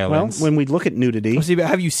Well, violence. when we look at nudity, See, but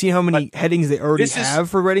have you seen how many headings they already this is- have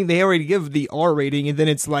for rating? They already give the R rating, and then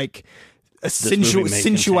it's like a movie may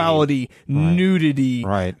sensuality, nudity,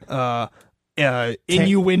 right.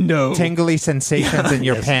 innuendo. Tingly sensations in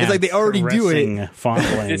your Yes. pants. It's like they already do it. caressing,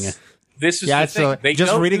 fondling. This is Yeah, the it's thing. They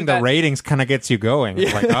just don't reading do the that. ratings kind of gets you going.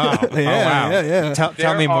 It's like, oh wow. yeah. Tell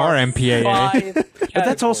There me more, are MPAA. 5 But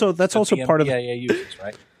that's also categories part of the the- MPAA uses,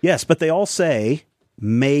 right? Yes, but they all say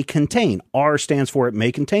may contain. R stands for it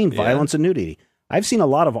may contain violence and nudity. I've seen a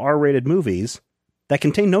lot of R-rated movies that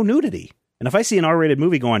contain no nudity. And if I see an R-rated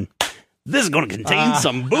movie going, this is going to contain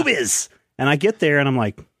some boobies, and I get there and I'm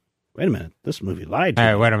like, wait a minute, this movie lied to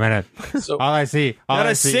Hey, me. wait a minute. So All I see. Not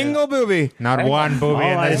a single booby. Not one booby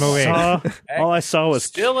in this movie. All I saw was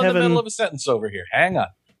still in the Kevin. middle of a sentence over here. Hang on.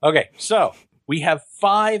 Okay, so we have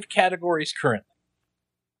 5 categories currently,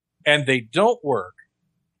 and they don't work.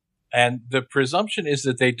 And the presumption is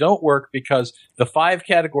that they don't work because the 5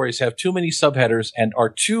 categories have too many subheaders and are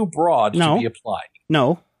too broad No. to be applied.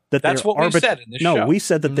 No, that That's they're what we said in this No, show. we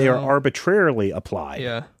said that they are No. arbitrarily applied.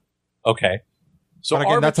 Yeah. Okay. So But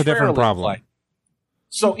again, that's a different arbitrarily problem. applied.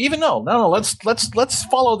 So even no, let's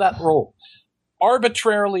follow that rule.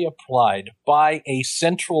 Arbitrarily applied by a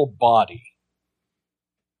central body.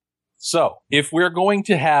 So if we're going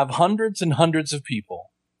to have hundreds and hundreds of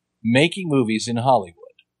people making movies in Hollywood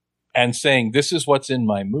and saying this is what's in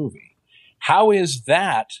my movie, how is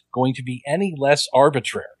that going to be any less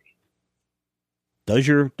arbitrary? Does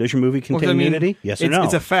your movie contain I mean, nudity? Yes or it's, no?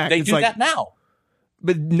 it's a fact. They it's do like, that now.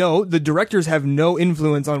 But no, the directors have no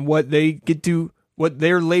influence on what they get to, what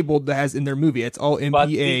they're labeled as in their movie. It's all But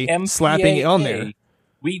the MPA slapping it on there.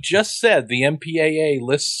 We just said the MPAA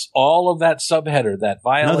lists all of that subheader, that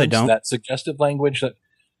violence, don't. that suggestive language.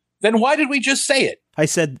 Then why did we just say it? I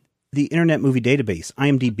said the Internet Movie Database,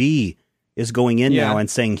 IMDb, is going in Yeah. now and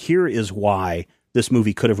saying here is why this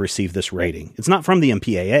movie could have received this rating. It's not from the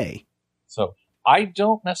MPAA. So I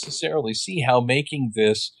don't necessarily see how making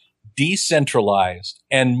this decentralized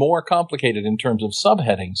and more complicated in terms of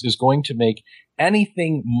subheadings is going to make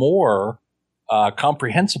anything more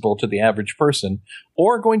comprehensible to the average person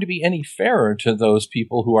or going to be any fairer to those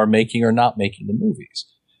people who are making or not making the movies.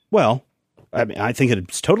 Well, I mean, I think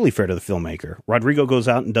it's totally fair to the filmmaker. Rodrigo goes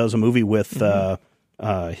out and does a movie with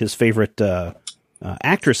his favorite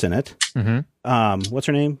actress in it. Mm-hmm. What's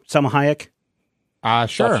her name? Salma Hayek?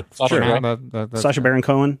 Sure. Sasha sure. Baron. Sacha Baron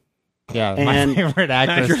Cohen. Yeah, And- my favorite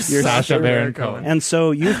actress, You're Sacha Baron Cohen. And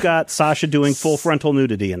so you've got Sasha doing full frontal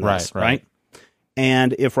nudity in this, Right.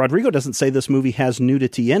 And if Rodrigo doesn't say this movie has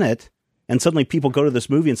nudity in it, and suddenly people go to this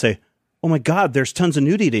movie and say, oh my God, there's tons of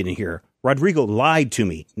nudity in here. Rodrigo lied to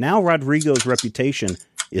me. Now Rodrigo's reputation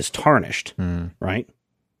is tarnished, right?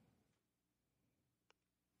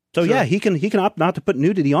 So yeah, he can opt not to put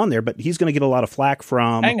nudity on there, but he's going to get a lot of flack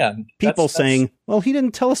from Hang on. people That's- saying, well, he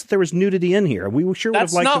didn't tell us that there was nudity in here. We sure would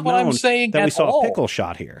have That's liked to not have what I'm known saying that we at saw all. a pickle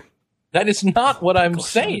shot here. that is not what I'm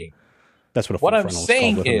saying. That's what a What full I'm frontal is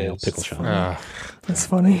saying called with a male is- pickle shot. That's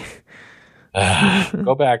funny.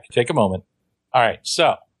 Go back, take a moment. All right,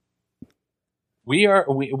 so we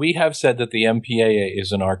have said that the MPAA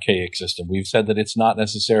is an archaic system. We've said that it's not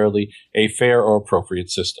necessarily a fair or appropriate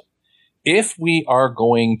system. If we are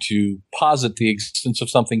going to posit the existence of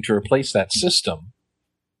something to replace that system,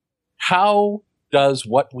 how does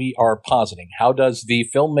what we are positing? How does the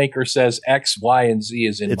filmmaker says X, Y, and Z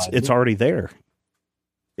is in my It's movie? already there.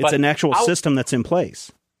 It's But an actual how- system that's in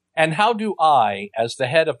place. And how do I, as the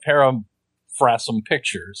head of Paraphrasm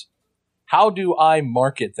Pictures, how do I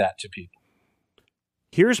market that to people?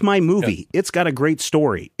 Here's my movie. It's got a great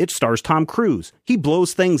story. It stars Tom Cruise. He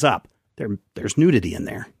blows things up. There's nudity in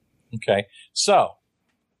there. Okay, so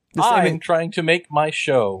I'm trying to make my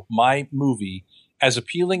show, my movie, as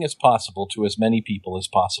appealing as possible to as many people as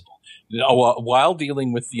possible, while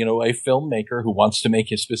dealing with a filmmaker who wants to make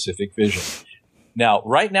his specific vision. Now,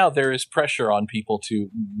 right now, there is pressure on people to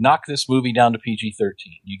knock this movie down to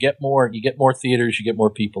PG-13. You get more theaters, you get more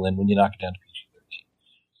people in when you knock it down to PG-13.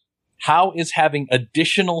 How is having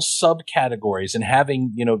additional subcategories and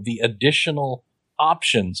having the additional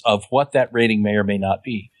options of what that rating may or may not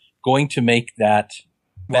be going to make that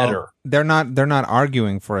better? Well, they're not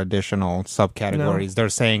arguing for additional subcategories. They're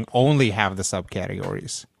saying only have the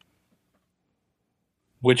subcategories.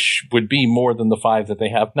 Which would be more than the 5 that they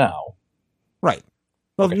have now. Right.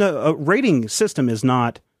 Well, Okay. no, a rating system is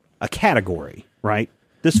not a category, right?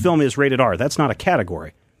 This film is rated R. That's not a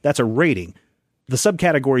category. That's a rating. The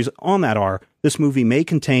subcategories on that are this movie may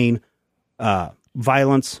contain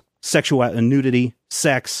violence, sexual nudity,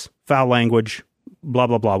 sex, foul language, blah,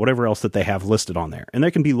 blah, blah, whatever else that they have listed on there. And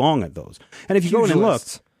there can be long at those. And if you go in Huge and look,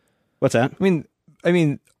 lists. what's that? I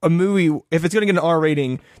mean, a movie, if it's going to get an R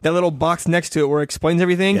rating, that little box next to it where it explains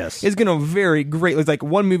everything Yes. is going to vary greatly. It's like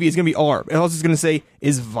one movie is going to be R. It also is going to say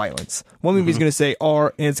is violence. One movie is going to say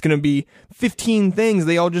R, and it's going to be 15 things.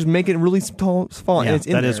 They all just make it really small font. Yeah, and it's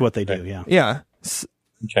in that there. is what they do, yeah. Yeah.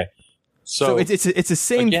 Okay. So it's the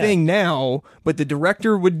same again- thing now, but the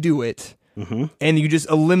director would do it, and you just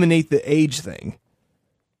eliminate the age thing.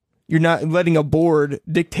 You're not letting a board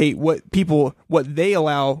dictate what they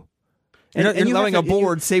allow. You're And you allowing a have to-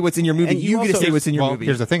 board say what's in your movie. and you You get to also- say what's in your Well, movie.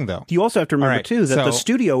 here's the thing, though. You also have to remember, All right, too, that the so-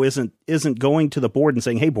 studio isn't going to the board and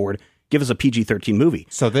saying, hey, board, give us a PG-13 movie.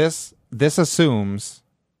 So this assumes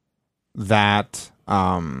that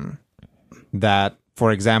that,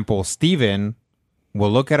 for example, Steven will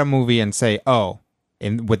look at a movie and say, "Oh,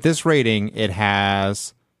 with this rating, it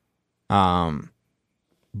has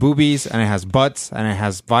boobies and it has butts and it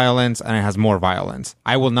has violence and it has more violence.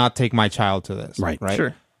 I will not take my child to this." Right.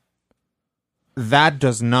 Sure. That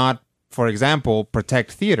does not, for example,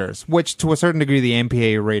 protect theaters, which to a certain degree the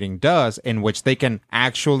MPA rating does, in which they can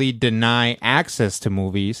actually deny access to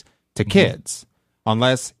movies to kids.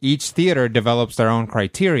 Unless each theater develops their own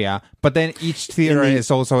criteria, but then each theater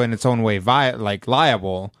is also in its own way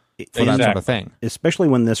liable for that sort of thing. Especially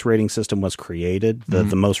when this rating system was created,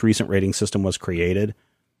 the most recent rating system was created,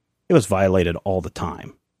 it was violated all the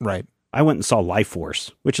time. Right. I went and saw Life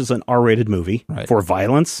Force, which is an R-rated movie Right. for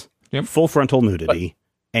violence, Yep. full frontal nudity,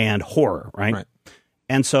 and horror, right? Right.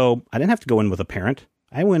 And so I didn't have to go in with a parent.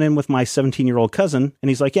 I went in with my 17-year-old cousin, and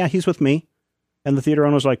he's like, yeah, he's with me. And the theater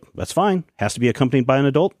owner was like, that's fine. Has to be accompanied by an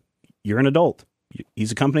adult. You're an adult.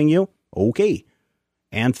 He's accompanying you? Okay.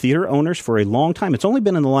 And theater owners for a long time, it's only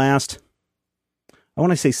been in the last, I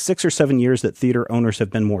want to say 6 or 7 years that theater owners have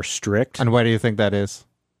been more strict. And why do you think that is?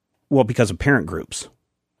 Well, because of parent groups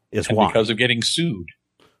is and why. because of getting sued.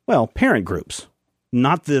 Well, parent groups.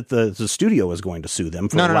 Not that the studio is going to sue them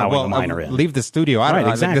for allowing Well, a minor in. leave the studio out. Right,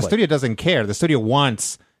 Like, exactly. the studio doesn't care. The studio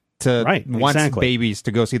wants babies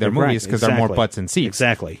to go see their Right, movies because there are more exactly. butts in seats.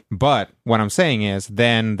 Exactly. But what I'm saying is,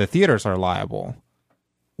 then the theaters are liable.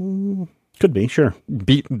 Could be, sure.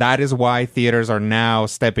 That is why theaters are now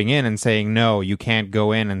stepping in and saying, no, you can't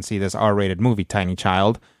go in and see this R-rated movie, Tiny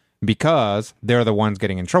Child, because they're the ones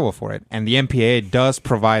getting in trouble for it. And the MPAA does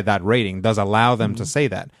provide that rating, does allow them to say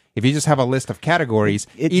that. If you just have a list of categories,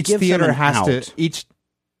 It each gives them theater an has out. to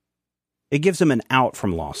It gives them an out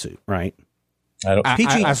from lawsuit, right? I don't.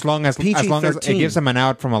 as long as it PG-13. gives them an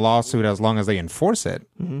out from a lawsuit, as long as they enforce it.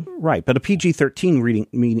 Right, but a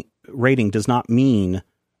PG-13 rating does not mean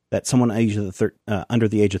that someone under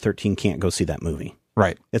the age of 13 can't go see that movie.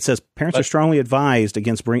 Right, It says parents are strongly advised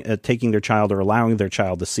against taking their child or allowing their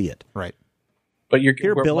child to see it. right. But Here,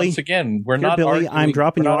 Billy. once again, we're Here, not. Billy, arguing, I'm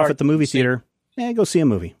dropping we're you not off at the movie arguing- theater. Go see a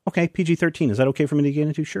movie. Okay, PG-13. Is that okay for me to get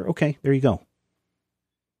into? Sure. Okay, there you go.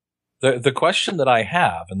 The question that I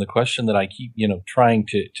have, and the question that I keep trying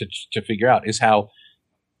to figure out, is how,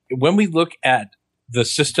 when we look at the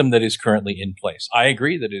system that is currently in place, I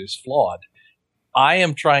agree that it is flawed. I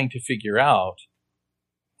am trying to figure out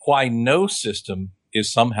why no system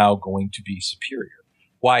is somehow going to be superior.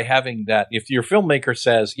 Why having that, if your filmmaker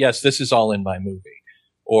says, yes, this is all in my movie,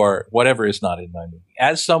 or whatever is not in my movie,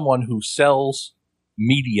 as someone who sells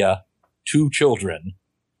media to children,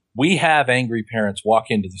 we have angry parents walk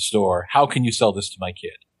into the store. How can you sell this to my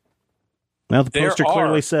kid? Well, the There poster are-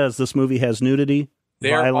 clearly says this movie has nudity,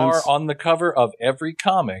 There violence. are on the cover of every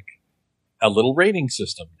comic a little rating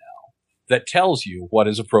system now that tells you what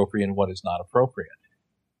is appropriate and what is not appropriate.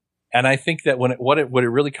 And I think that what it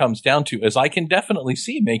really comes down to is I can definitely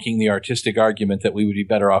see making the artistic argument that we would be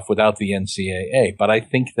better off without the NCAA. But I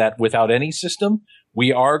think that without any system,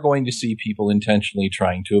 we are going to see people intentionally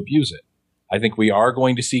trying to abuse it. I think we are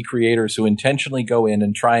going to see creators who intentionally go in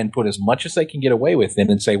and try and put as much as they can get away with it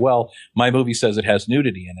and say, well, my movie says it has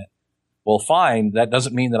nudity in it. Well, fine. That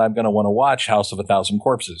doesn't mean that I'm going to want to watch House of a Thousand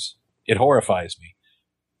Corpses. It horrifies me.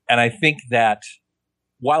 And I think that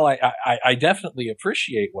while I definitely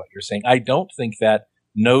appreciate what you're saying, I don't think that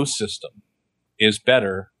no system is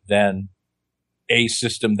better than a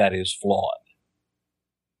system that is flawed.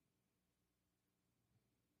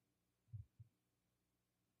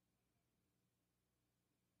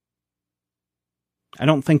 I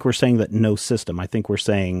don't think we're saying that no system. I think we're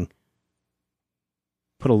saying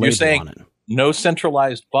put a label You're saying on it. no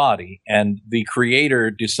centralized body, and the creator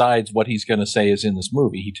decides what he's going to say is in this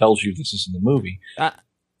movie. He tells you this is in the movie.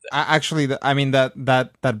 Actually,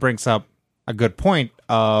 that brings up a good point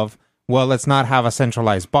of, well, let's not have a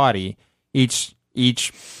centralized body. Each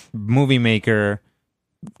movie maker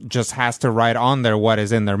just has to write on there what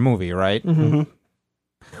is in their movie, right?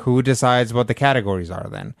 Who decides what the categories are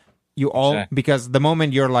then? You all, Exactly. because the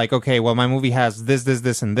moment you're like, okay, well, my movie has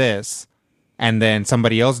this, and this, and then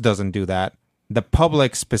somebody else doesn't do that, the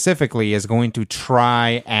public specifically is going to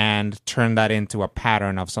try and turn that into a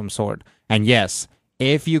pattern of some sort. And yes,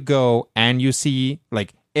 if you go and you see,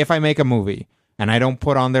 like, if I make a movie and I don't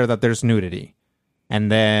put on there that there's nudity, and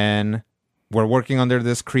then we're working under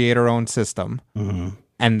this creator-owned system,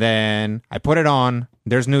 and then I put it on,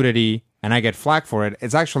 there's nudity, and I get flack for it,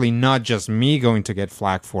 it's actually not just me going to get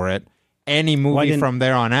flack for it. Any movie from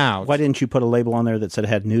there on out. Why didn't you put a label on there that said it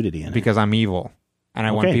had nudity in it? Because I'm evil, and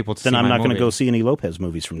I want people to see Then I'm my not going to movie. go see any Lopez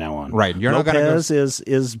movies from now on. Right. You're not Lopez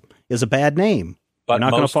going is a bad name. But We're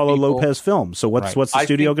not going to most follow people- Lopez films. So what's the I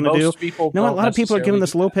studio think going to do? most people You know what? A lot of don't people are giving this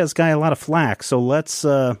necessarily do that. Lopez guy a lot of flack. So let's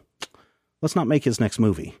not make his next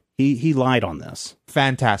movie. He lied on this.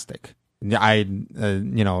 fantastic.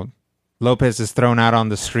 Lopez is thrown out on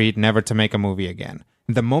the street, never to make a movie again.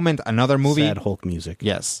 The moment another movie, Sad Hulk music.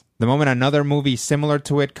 yes, the moment another movie similar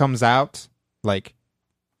to it comes out, like,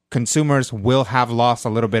 consumers will have lost a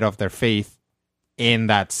little bit of their faith in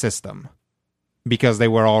that system because they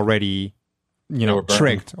were already, were burned.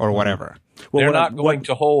 tricked or whatever. Well, They're what I- not going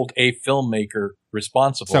to hold a filmmaker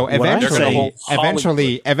responsible. So What I'm saying-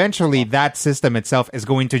 eventually, that system itself is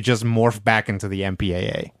going to just morph back into the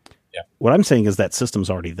MPAA. What I'm saying is that system's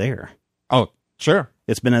already there. Oh, sure.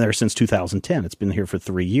 It's been in there since 2010. It's been here for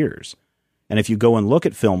 3 years. And if you go and look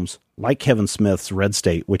at films like Kevin Smith's Red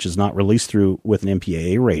State, which is not released through with an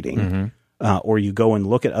MPAA rating, or you go and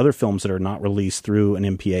look at other films that are not released through an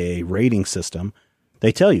MPAA rating system,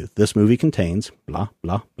 they tell you this movie contains blah,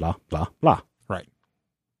 blah, blah, blah, blah. Right.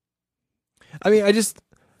 I mean,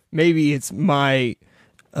 maybe it's my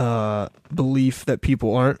belief that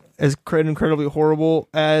people aren't as incredibly horrible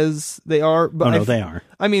as they are. But They are.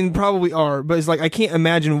 I mean, probably are, but it's like I can't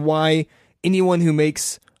imagine why anyone who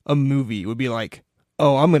makes a movie would be like,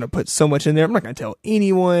 oh, I'm going to put so much in there. I'm not going to tell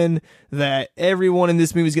anyone that everyone in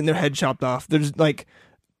this movie is getting their head chopped off. There's like,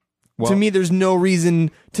 to me, there's no reason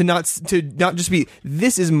to not just be,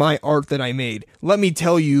 this is my art that I made. Let me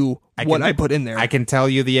tell you what I put in there. I can tell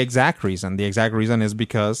you the exact reason. The exact reason is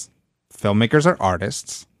because filmmakers are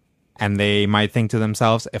artists, and they might think to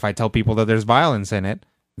themselves, if I tell people that there's violence in it,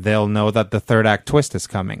 they'll know that the third act twist is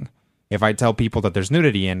coming. If I tell people that there's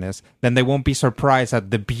nudity in this, then they won't be surprised at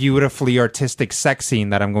the beautifully artistic sex scene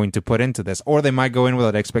that I'm going to put into this. Or they might go in with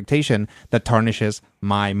an expectation that tarnishes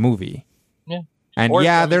my movie. Yeah. And Or-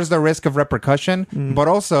 there's the risk of repercussion, but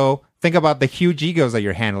also think about the huge egos that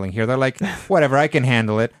you're handling here. They're like, whatever, I can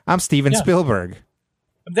handle it. I'm Steven Spielberg.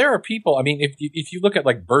 There are people, I mean, if you look at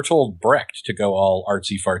like Bertolt Brecht, to go all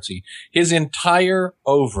artsy fartsy, his entire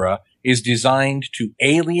oeuvre is designed to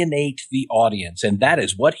alienate the audience, and that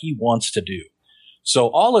is what he wants to do. So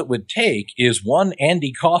all it would take is one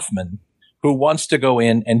Andy Kaufman who wants to go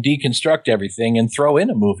in and deconstruct everything and throw in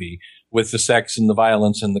a movie with the sex and the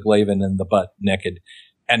violence and the Glavin and the butt naked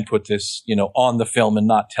and put this, on the film and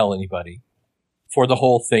not tell anybody for the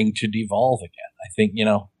whole thing to devolve again. I think,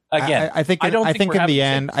 again, I think I don't think we're in having the the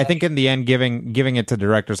same end, I think in the end, giving it to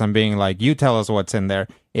directors and being like, you tell us what's in there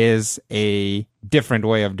is a different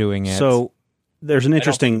way of doing it. So there's an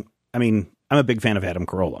interesting, I'm a big fan of Adam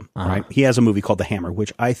Carolla, right? He has a movie called The Hammer,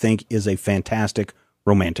 which I think is a fantastic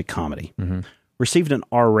romantic comedy. Received an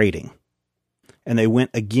R rating. And they went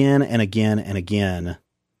again and again and again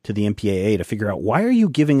to the MPAA to figure out, why are you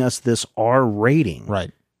giving us this R rating? right.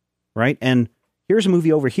 Right? And here's a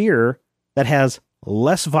movie over here that has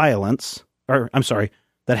less violence,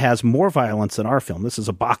 that has more violence than our film. This is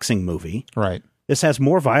a boxing movie. Right. This has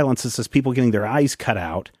more violence. This has people getting their eyes cut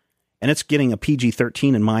out, and it's getting a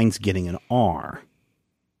PG-13 and mine's getting an R.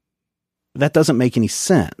 That doesn't make any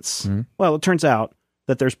sense. Well, it turns out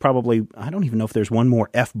that there's probably, I don't even know if there's one more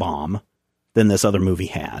F-bomb than this other movie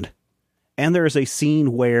had. And there is a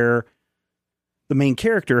scene where the main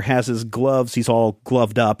character has his gloves, he's all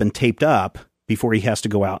gloved up and taped up before he has to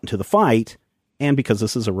go out into the fight. And because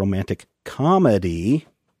this is a romantic comedy,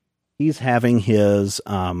 he's having his,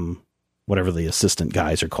 whatever the assistant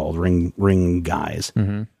guys are called, ring guys.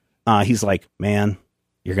 He's like, man,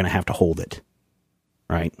 you're going to have to hold it.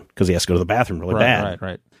 Right? Because he has to go to the bathroom really bad.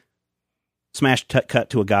 Right. Smash cut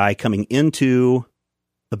to a guy coming into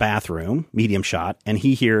the bathroom, medium shot, and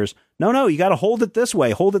he hears, no, you got to hold it this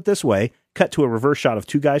way. Cut to a reverse shot of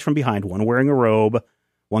two guys from behind, one wearing a robe,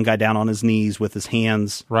 one guy down on his knees with his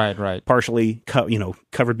hands Right. partially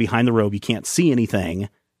covered behind the robe. You can't see anything.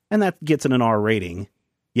 And that gets an R rating,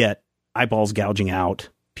 yet eyeballs gouging out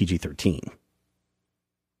PG-13.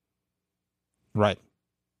 Right.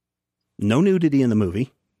 No nudity in the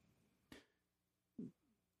movie.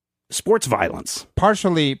 Sports violence.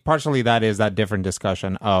 Partially that is that different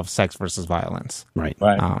discussion of sex versus violence. Right.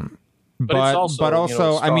 Right. But it's also,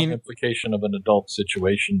 also, a strong I mean, implication of an adult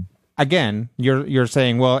situation. again, you're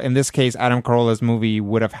saying, well, in this case, Adam Carolla's movie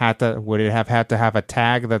would it have had to have a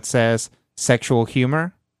tag that says sexual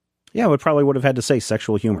humor? Yeah, it probably would have had to say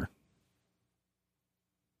sexual humor.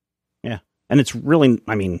 Yeah. And it's really,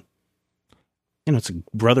 I mean, it's a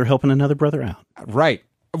brother helping another brother out. Right.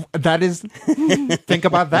 That is, think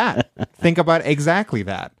about that. Think about exactly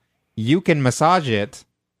that. You can massage it,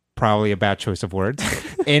 probably a bad choice of words,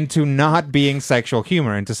 into not being sexual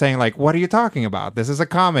humor, into saying, like, what are you talking about? This is a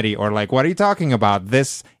comedy. Or, like, what are you talking about?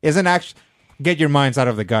 This isn't actually, get your minds out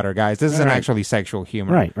of the gutter, guys. This isn't actually sexual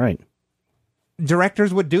humor. Right.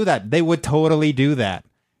 Directors would do that. They would totally do that.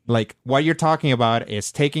 Like, what you're talking about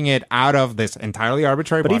is taking it out of this entirely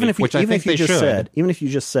arbitrary body, which I think they should. Even if you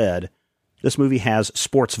just said, this movie has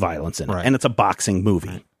sports violence in it, Right. and it's a boxing movie.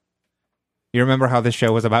 Right. You remember how this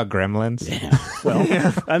show was about gremlins? Yeah. Well,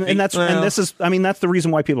 and that's the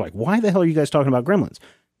reason why people are like, why the hell are you guys talking about Gremlins?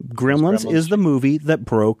 Gremlins is the movie that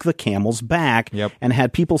broke the camel's back and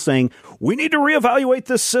had people saying, we need to reevaluate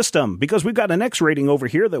this system because we've got an X rating over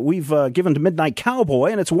here that we've given to Midnight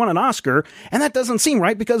Cowboy and it's won an Oscar. And that doesn't seem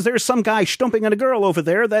right because there's some guy stumping at a girl over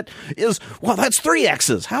there that is, well, that's 3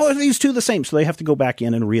 X's. How are these two the same? So they have to go back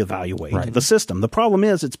in and reevaluate the system. The problem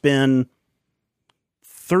is it's been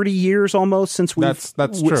 30 years almost since we've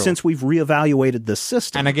reevaluated this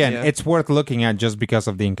system. And again, it's worth looking at just because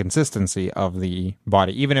of the inconsistency of the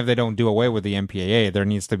body. Even if they don't do away with the MPAA, there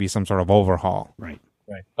needs to be some sort of overhaul. Right.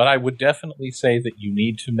 But I would definitely say that you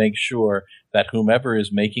need to make sure that whomever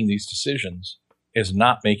is making these decisions is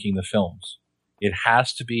not making the films. It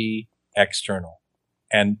has to be external.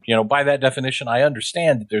 And, by that definition, I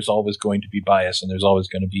understand that there's always going to be bias and there's always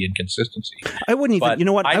going to be inconsistency. I wouldn't even,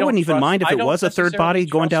 I wouldn't even mind if it was a third body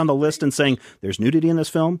going down the list and saying, there's nudity in this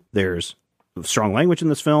film, there's strong language in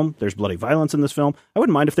this film, there's bloody violence in this film. I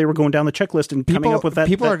wouldn't mind if they were going down the checklist and coming up with that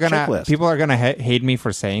checklist. People are going to hate me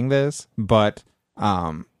for saying this, but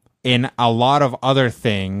in a lot of other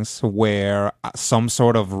things where some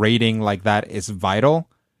sort of rating like that is vital,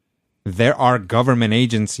 there are government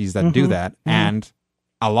agencies that do that. And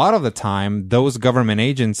a lot of the time, those government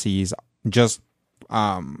agencies just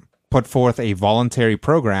put forth a voluntary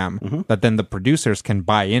program that then the producers can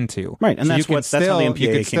buy into. Right, and that's how the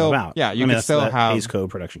MPAA came about. Yeah, you could still have Hays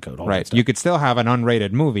Code, Production Code, all that right. stuff. You could still have an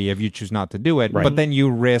unrated movie if you choose not to do it, but then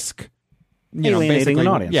you risk alienating an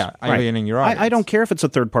audience. Yeah, alienating your audience. I don't care if it's a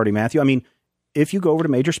third party, Matthew. I mean, if you go over to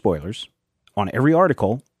Major Spoilers, on every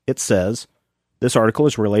article, it says this article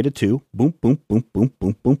is related to boom, boom, boom, boom,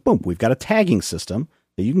 boom, boom, boom. We've got a tagging system.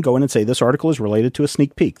 You can go in and say, this article is related to a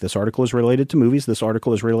sneak peek. This article is related to movies. This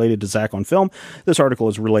article is related to Zach on Film. This article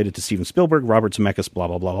is related to Steven Spielberg, Robert Zemeckis, blah,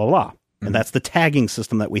 blah, blah, blah, blah. And that's the tagging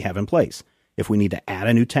system that we have in place. If we need to add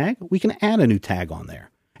a new tag, we can add a new tag on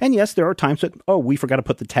there. And yes, there are times that, we forgot to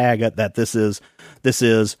put the tag that this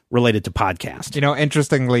is related to podcast.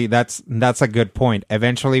 Interestingly, that's a good point.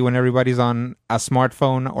 Eventually, when everybody's on a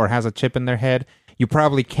smartphone or has a chip in their head, you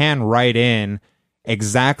probably can write in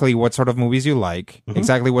exactly what sort of movies you like,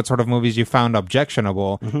 exactly what sort of movies you found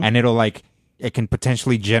objectionable, and it can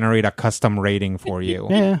potentially generate a custom rating for you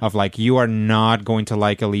of you are not going to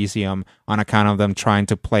like Elysium on account of them trying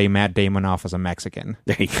to play Matt Damon off as a Mexican.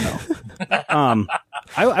 There you go.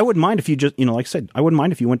 I wouldn't mind if you just, like I said, I wouldn't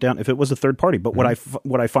mind if you went down, if it was a third party, but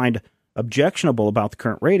what I find objectionable about the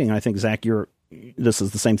current rating, and I think, Zach, this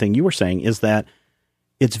is the same thing you were saying, is that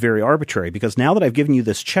it's very arbitrary, because now that I've given you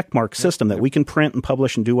this checkmark system that we can print and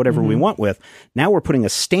publish and do whatever we want with, now we're putting a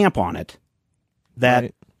stamp on it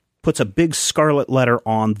that puts a big scarlet letter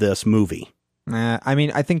on this movie.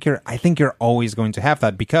 I think you're always going to have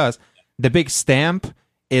that, because the big stamp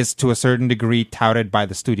is to a certain degree touted by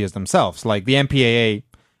the studios themselves. Like the MPAA,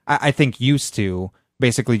 I think used to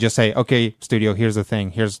basically just say, okay, studio, here's the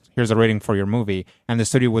thing, here's a rating for your movie, and the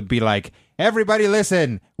studio would be like, everybody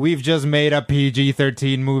listen, we've just made a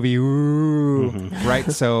PG-13 movie, ooh,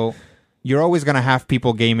 right? So you're always going to have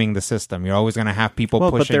people gaming the system. You're always going to have people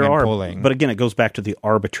pushing and pulling. But again, it goes back to the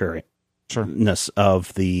arbitrariness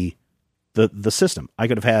of the system. I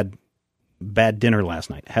could have had bad dinner last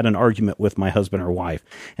night, had an argument with my husband or wife,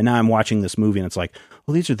 and now I'm watching this movie and it's like,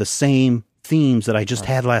 well, these are the same themes that I just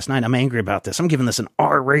had last night. I'm angry about this. I'm giving this an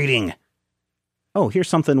R rating. Oh, here's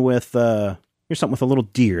something with a little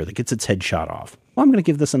deer that gets its head shot off. Well, I'm going to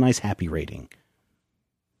give this a nice happy rating.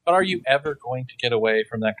 But are you ever going to get away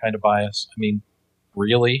from that kind of bias? I mean,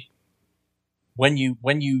 really? When you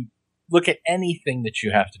look at anything that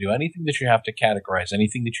you have to do, anything that you have to categorize,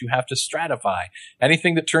 anything that you have to stratify,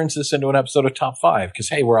 anything that turns this into an episode of Top 5, because,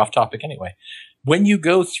 hey, we're off topic anyway. When you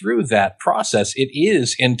go through that process, it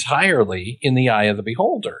is entirely in the eye of the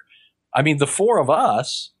beholder. I mean, the four of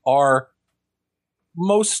us are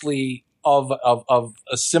mostly of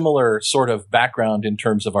a similar sort of background in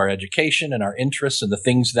terms of our education and our interests and the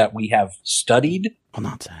things that we have studied. Well,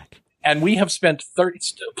 not Zach. And we have spent 30,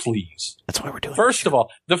 please. That's why we're doing First of all,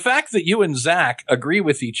 the fact that you and Zach agree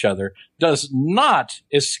with each other does not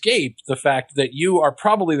escape the fact that you are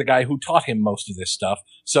probably the guy who taught him most of this stuff.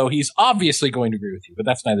 So he's obviously going to agree with you, but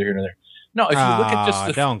that's neither here nor there. No, if you look at just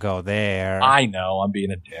the... don't go there. I know, I'm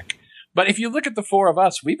being a dick. But if you look at the four of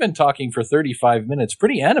us, we've been talking for 35 minutes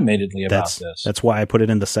pretty animatedly about this. That's why I put it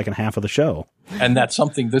in the second half of the show. And that's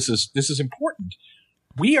something, this is important.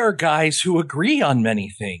 We are guys who agree on many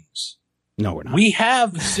things. No, we're not. We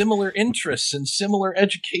have similar interests and similar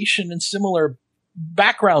education and similar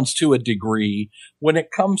backgrounds to a degree when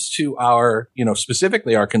it comes to our,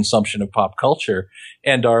 specifically our consumption of pop culture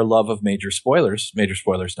and our love of major spoilers,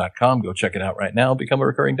 majorspoilers.com. Go check it out right now. Become a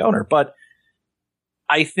recurring donor. But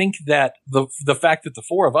I think that the fact that the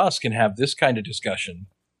four of us can have this kind of discussion,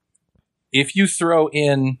 if you throw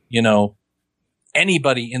in,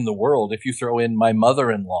 anybody in the world, if you throw in my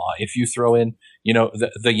mother-in-law, if you throw in,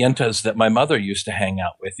 the Yentas that my mother used to hang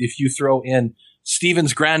out with, if you throw in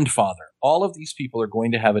Steven's grandfather, all of these people are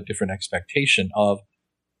going to have a different expectation of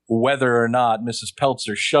whether or not Mrs.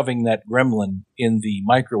 Peltzer shoving that gremlin in the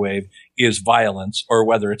microwave is violence or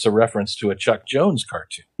whether it's a reference to a Chuck Jones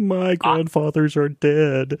cartoon. My grandfathers are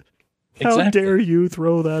dead. How dare you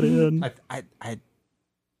throw that in?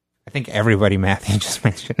 I think everybody Matthew just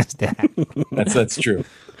mentioned is dead. That's true.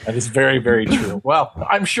 That is very, very true. Well,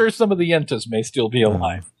 I'm sure some of the Yentas may still be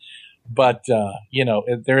alive, but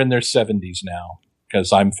they're in their 70s now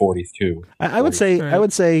because I'm 42. I would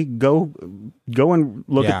say go and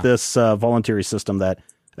look at this voluntary system that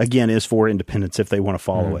again is for independents if they want to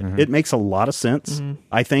follow it. It makes a lot of sense,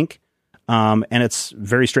 I think, and it's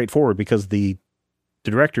very straightforward because the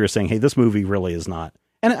director is saying, "Hey, this movie really is not."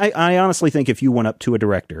 And I honestly think if you went up to a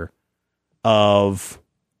director of,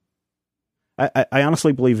 I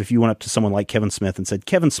honestly believe if you went up to someone like Kevin Smith and said,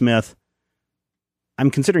 Kevin Smith,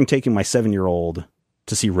 I'm considering taking my 7-year-old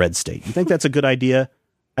to see Red State. You think that's a good idea?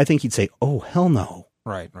 I think he'd say, oh, hell no.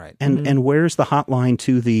 Right. And where's the hotline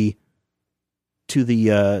to the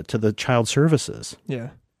child services? Yeah.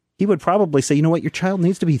 He would probably say, you know what? Your child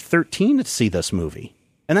needs to be 13 to see this movie.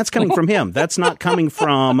 And that's coming from him. That's not coming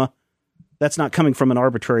from an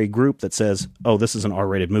arbitrary group that says, oh, this is an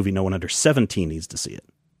R-rated movie. No one under 17 needs to see it.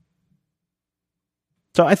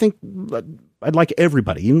 So I think I'd like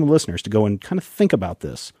everybody, even the listeners, to go and kind of think about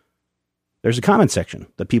this. There's a comment section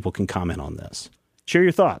that people can comment on this. Share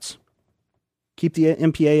your thoughts. Keep the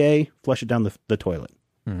MPAA, flush it down the toilet.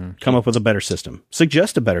 Come up with a better system.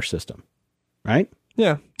 Suggest a better system. Right?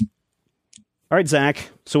 Yeah. All right, Zach.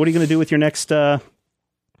 So what are you going to do with your next... when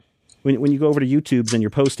you go over to YouTube's and you're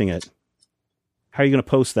posting it, how are you going to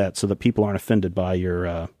post that so that people aren't offended by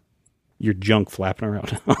your junk flapping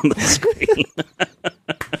around on the screen?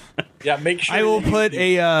 Yeah, make sure I will put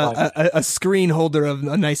a screen holder of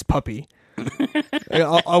a nice puppy.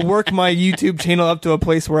 I'll work my YouTube channel up to a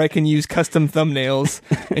place where I can use custom thumbnails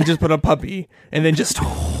and just put a puppy and then just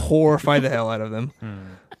horrify the hell out of them.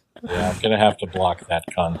 Yeah, I'm going to have to block that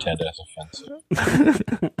content as offensive.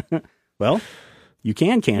 Well, you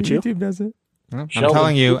can't you? YouTube does it. Well,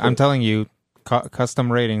 I'm telling you,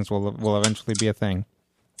 custom ratings will eventually be a thing.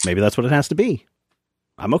 Maybe that's what it has to be.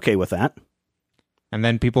 I'm okay with that. And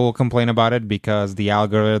then people will complain about it because the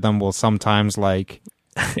algorithm will sometimes because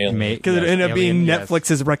it ended up being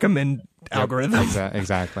Netflix's recommend algorithm.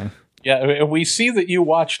 Exactly. Yeah, we see that you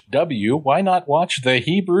watched W. Why not watch The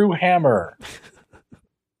Hebrew Hammer?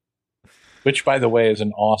 Which, by the way, is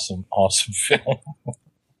an awesome, awesome film.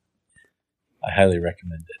 I highly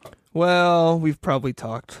recommend it. Well, we've probably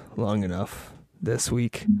talked long enough this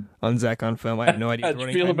week on Zach on Film. I have no idea what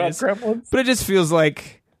you feel about Gremlins, but it just feels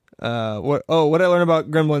like what I learned about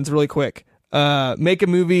Gremlins really quick. Make a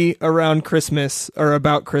movie around Christmas or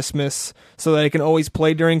about Christmas so that it can always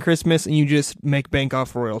play during Christmas, and you just make bank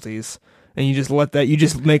off royalties. And you just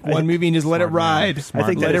make one movie and just let it ride.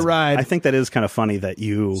 I think that is kind of funny that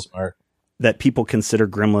that people consider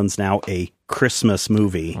Gremlins now a Christmas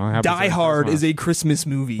movie. Die Hard is a Christmas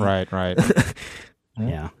movie. Right.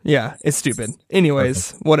 Yeah, it's stupid.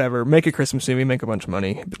 Anyways, whatever. Make a Christmas movie, make a bunch of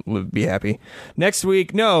money, be happy. Next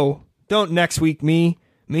week, no, don't next week me.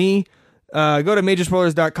 Go to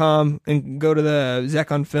majorspoilers.com and go to the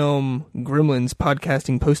Zach on Film Gremlins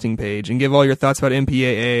podcasting posting page and give all your thoughts about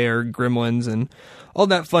MPAA or Gremlins and all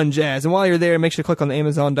that fun jazz. And while you're there, make sure to click on the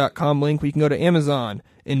Amazon.com link where you can go to Amazon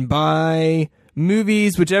and buy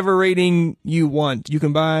movies, whichever rating you want. You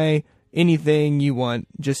can buy anything you want.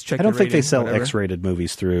 Just check. I don't think they rating, sell whatever. X-rated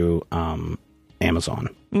movies through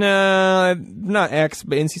Amazon. No, not X,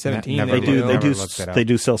 but NC-17. Never They looked- do. They never do. looked it up. They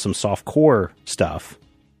do sell some soft core stuff.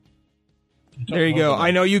 There you go.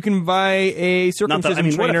 I know you can buy a Not circumcision that, I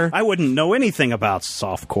mean, trainer. I wouldn't know anything about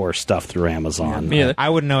soft core stuff through Amazon. Me neither. I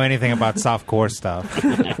wouldn't know anything about softcore stuff.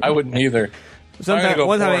 I wouldn't either. Sometime, go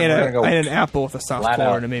one time for it. I'm gonna I go had an apple with a soft flat core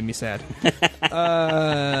out. and it made me sad.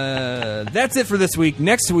 That's it for this week.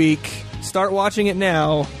 Next week, start watching it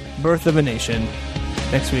now. Birth of a Nation.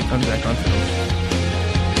 Next week on Zach on Film.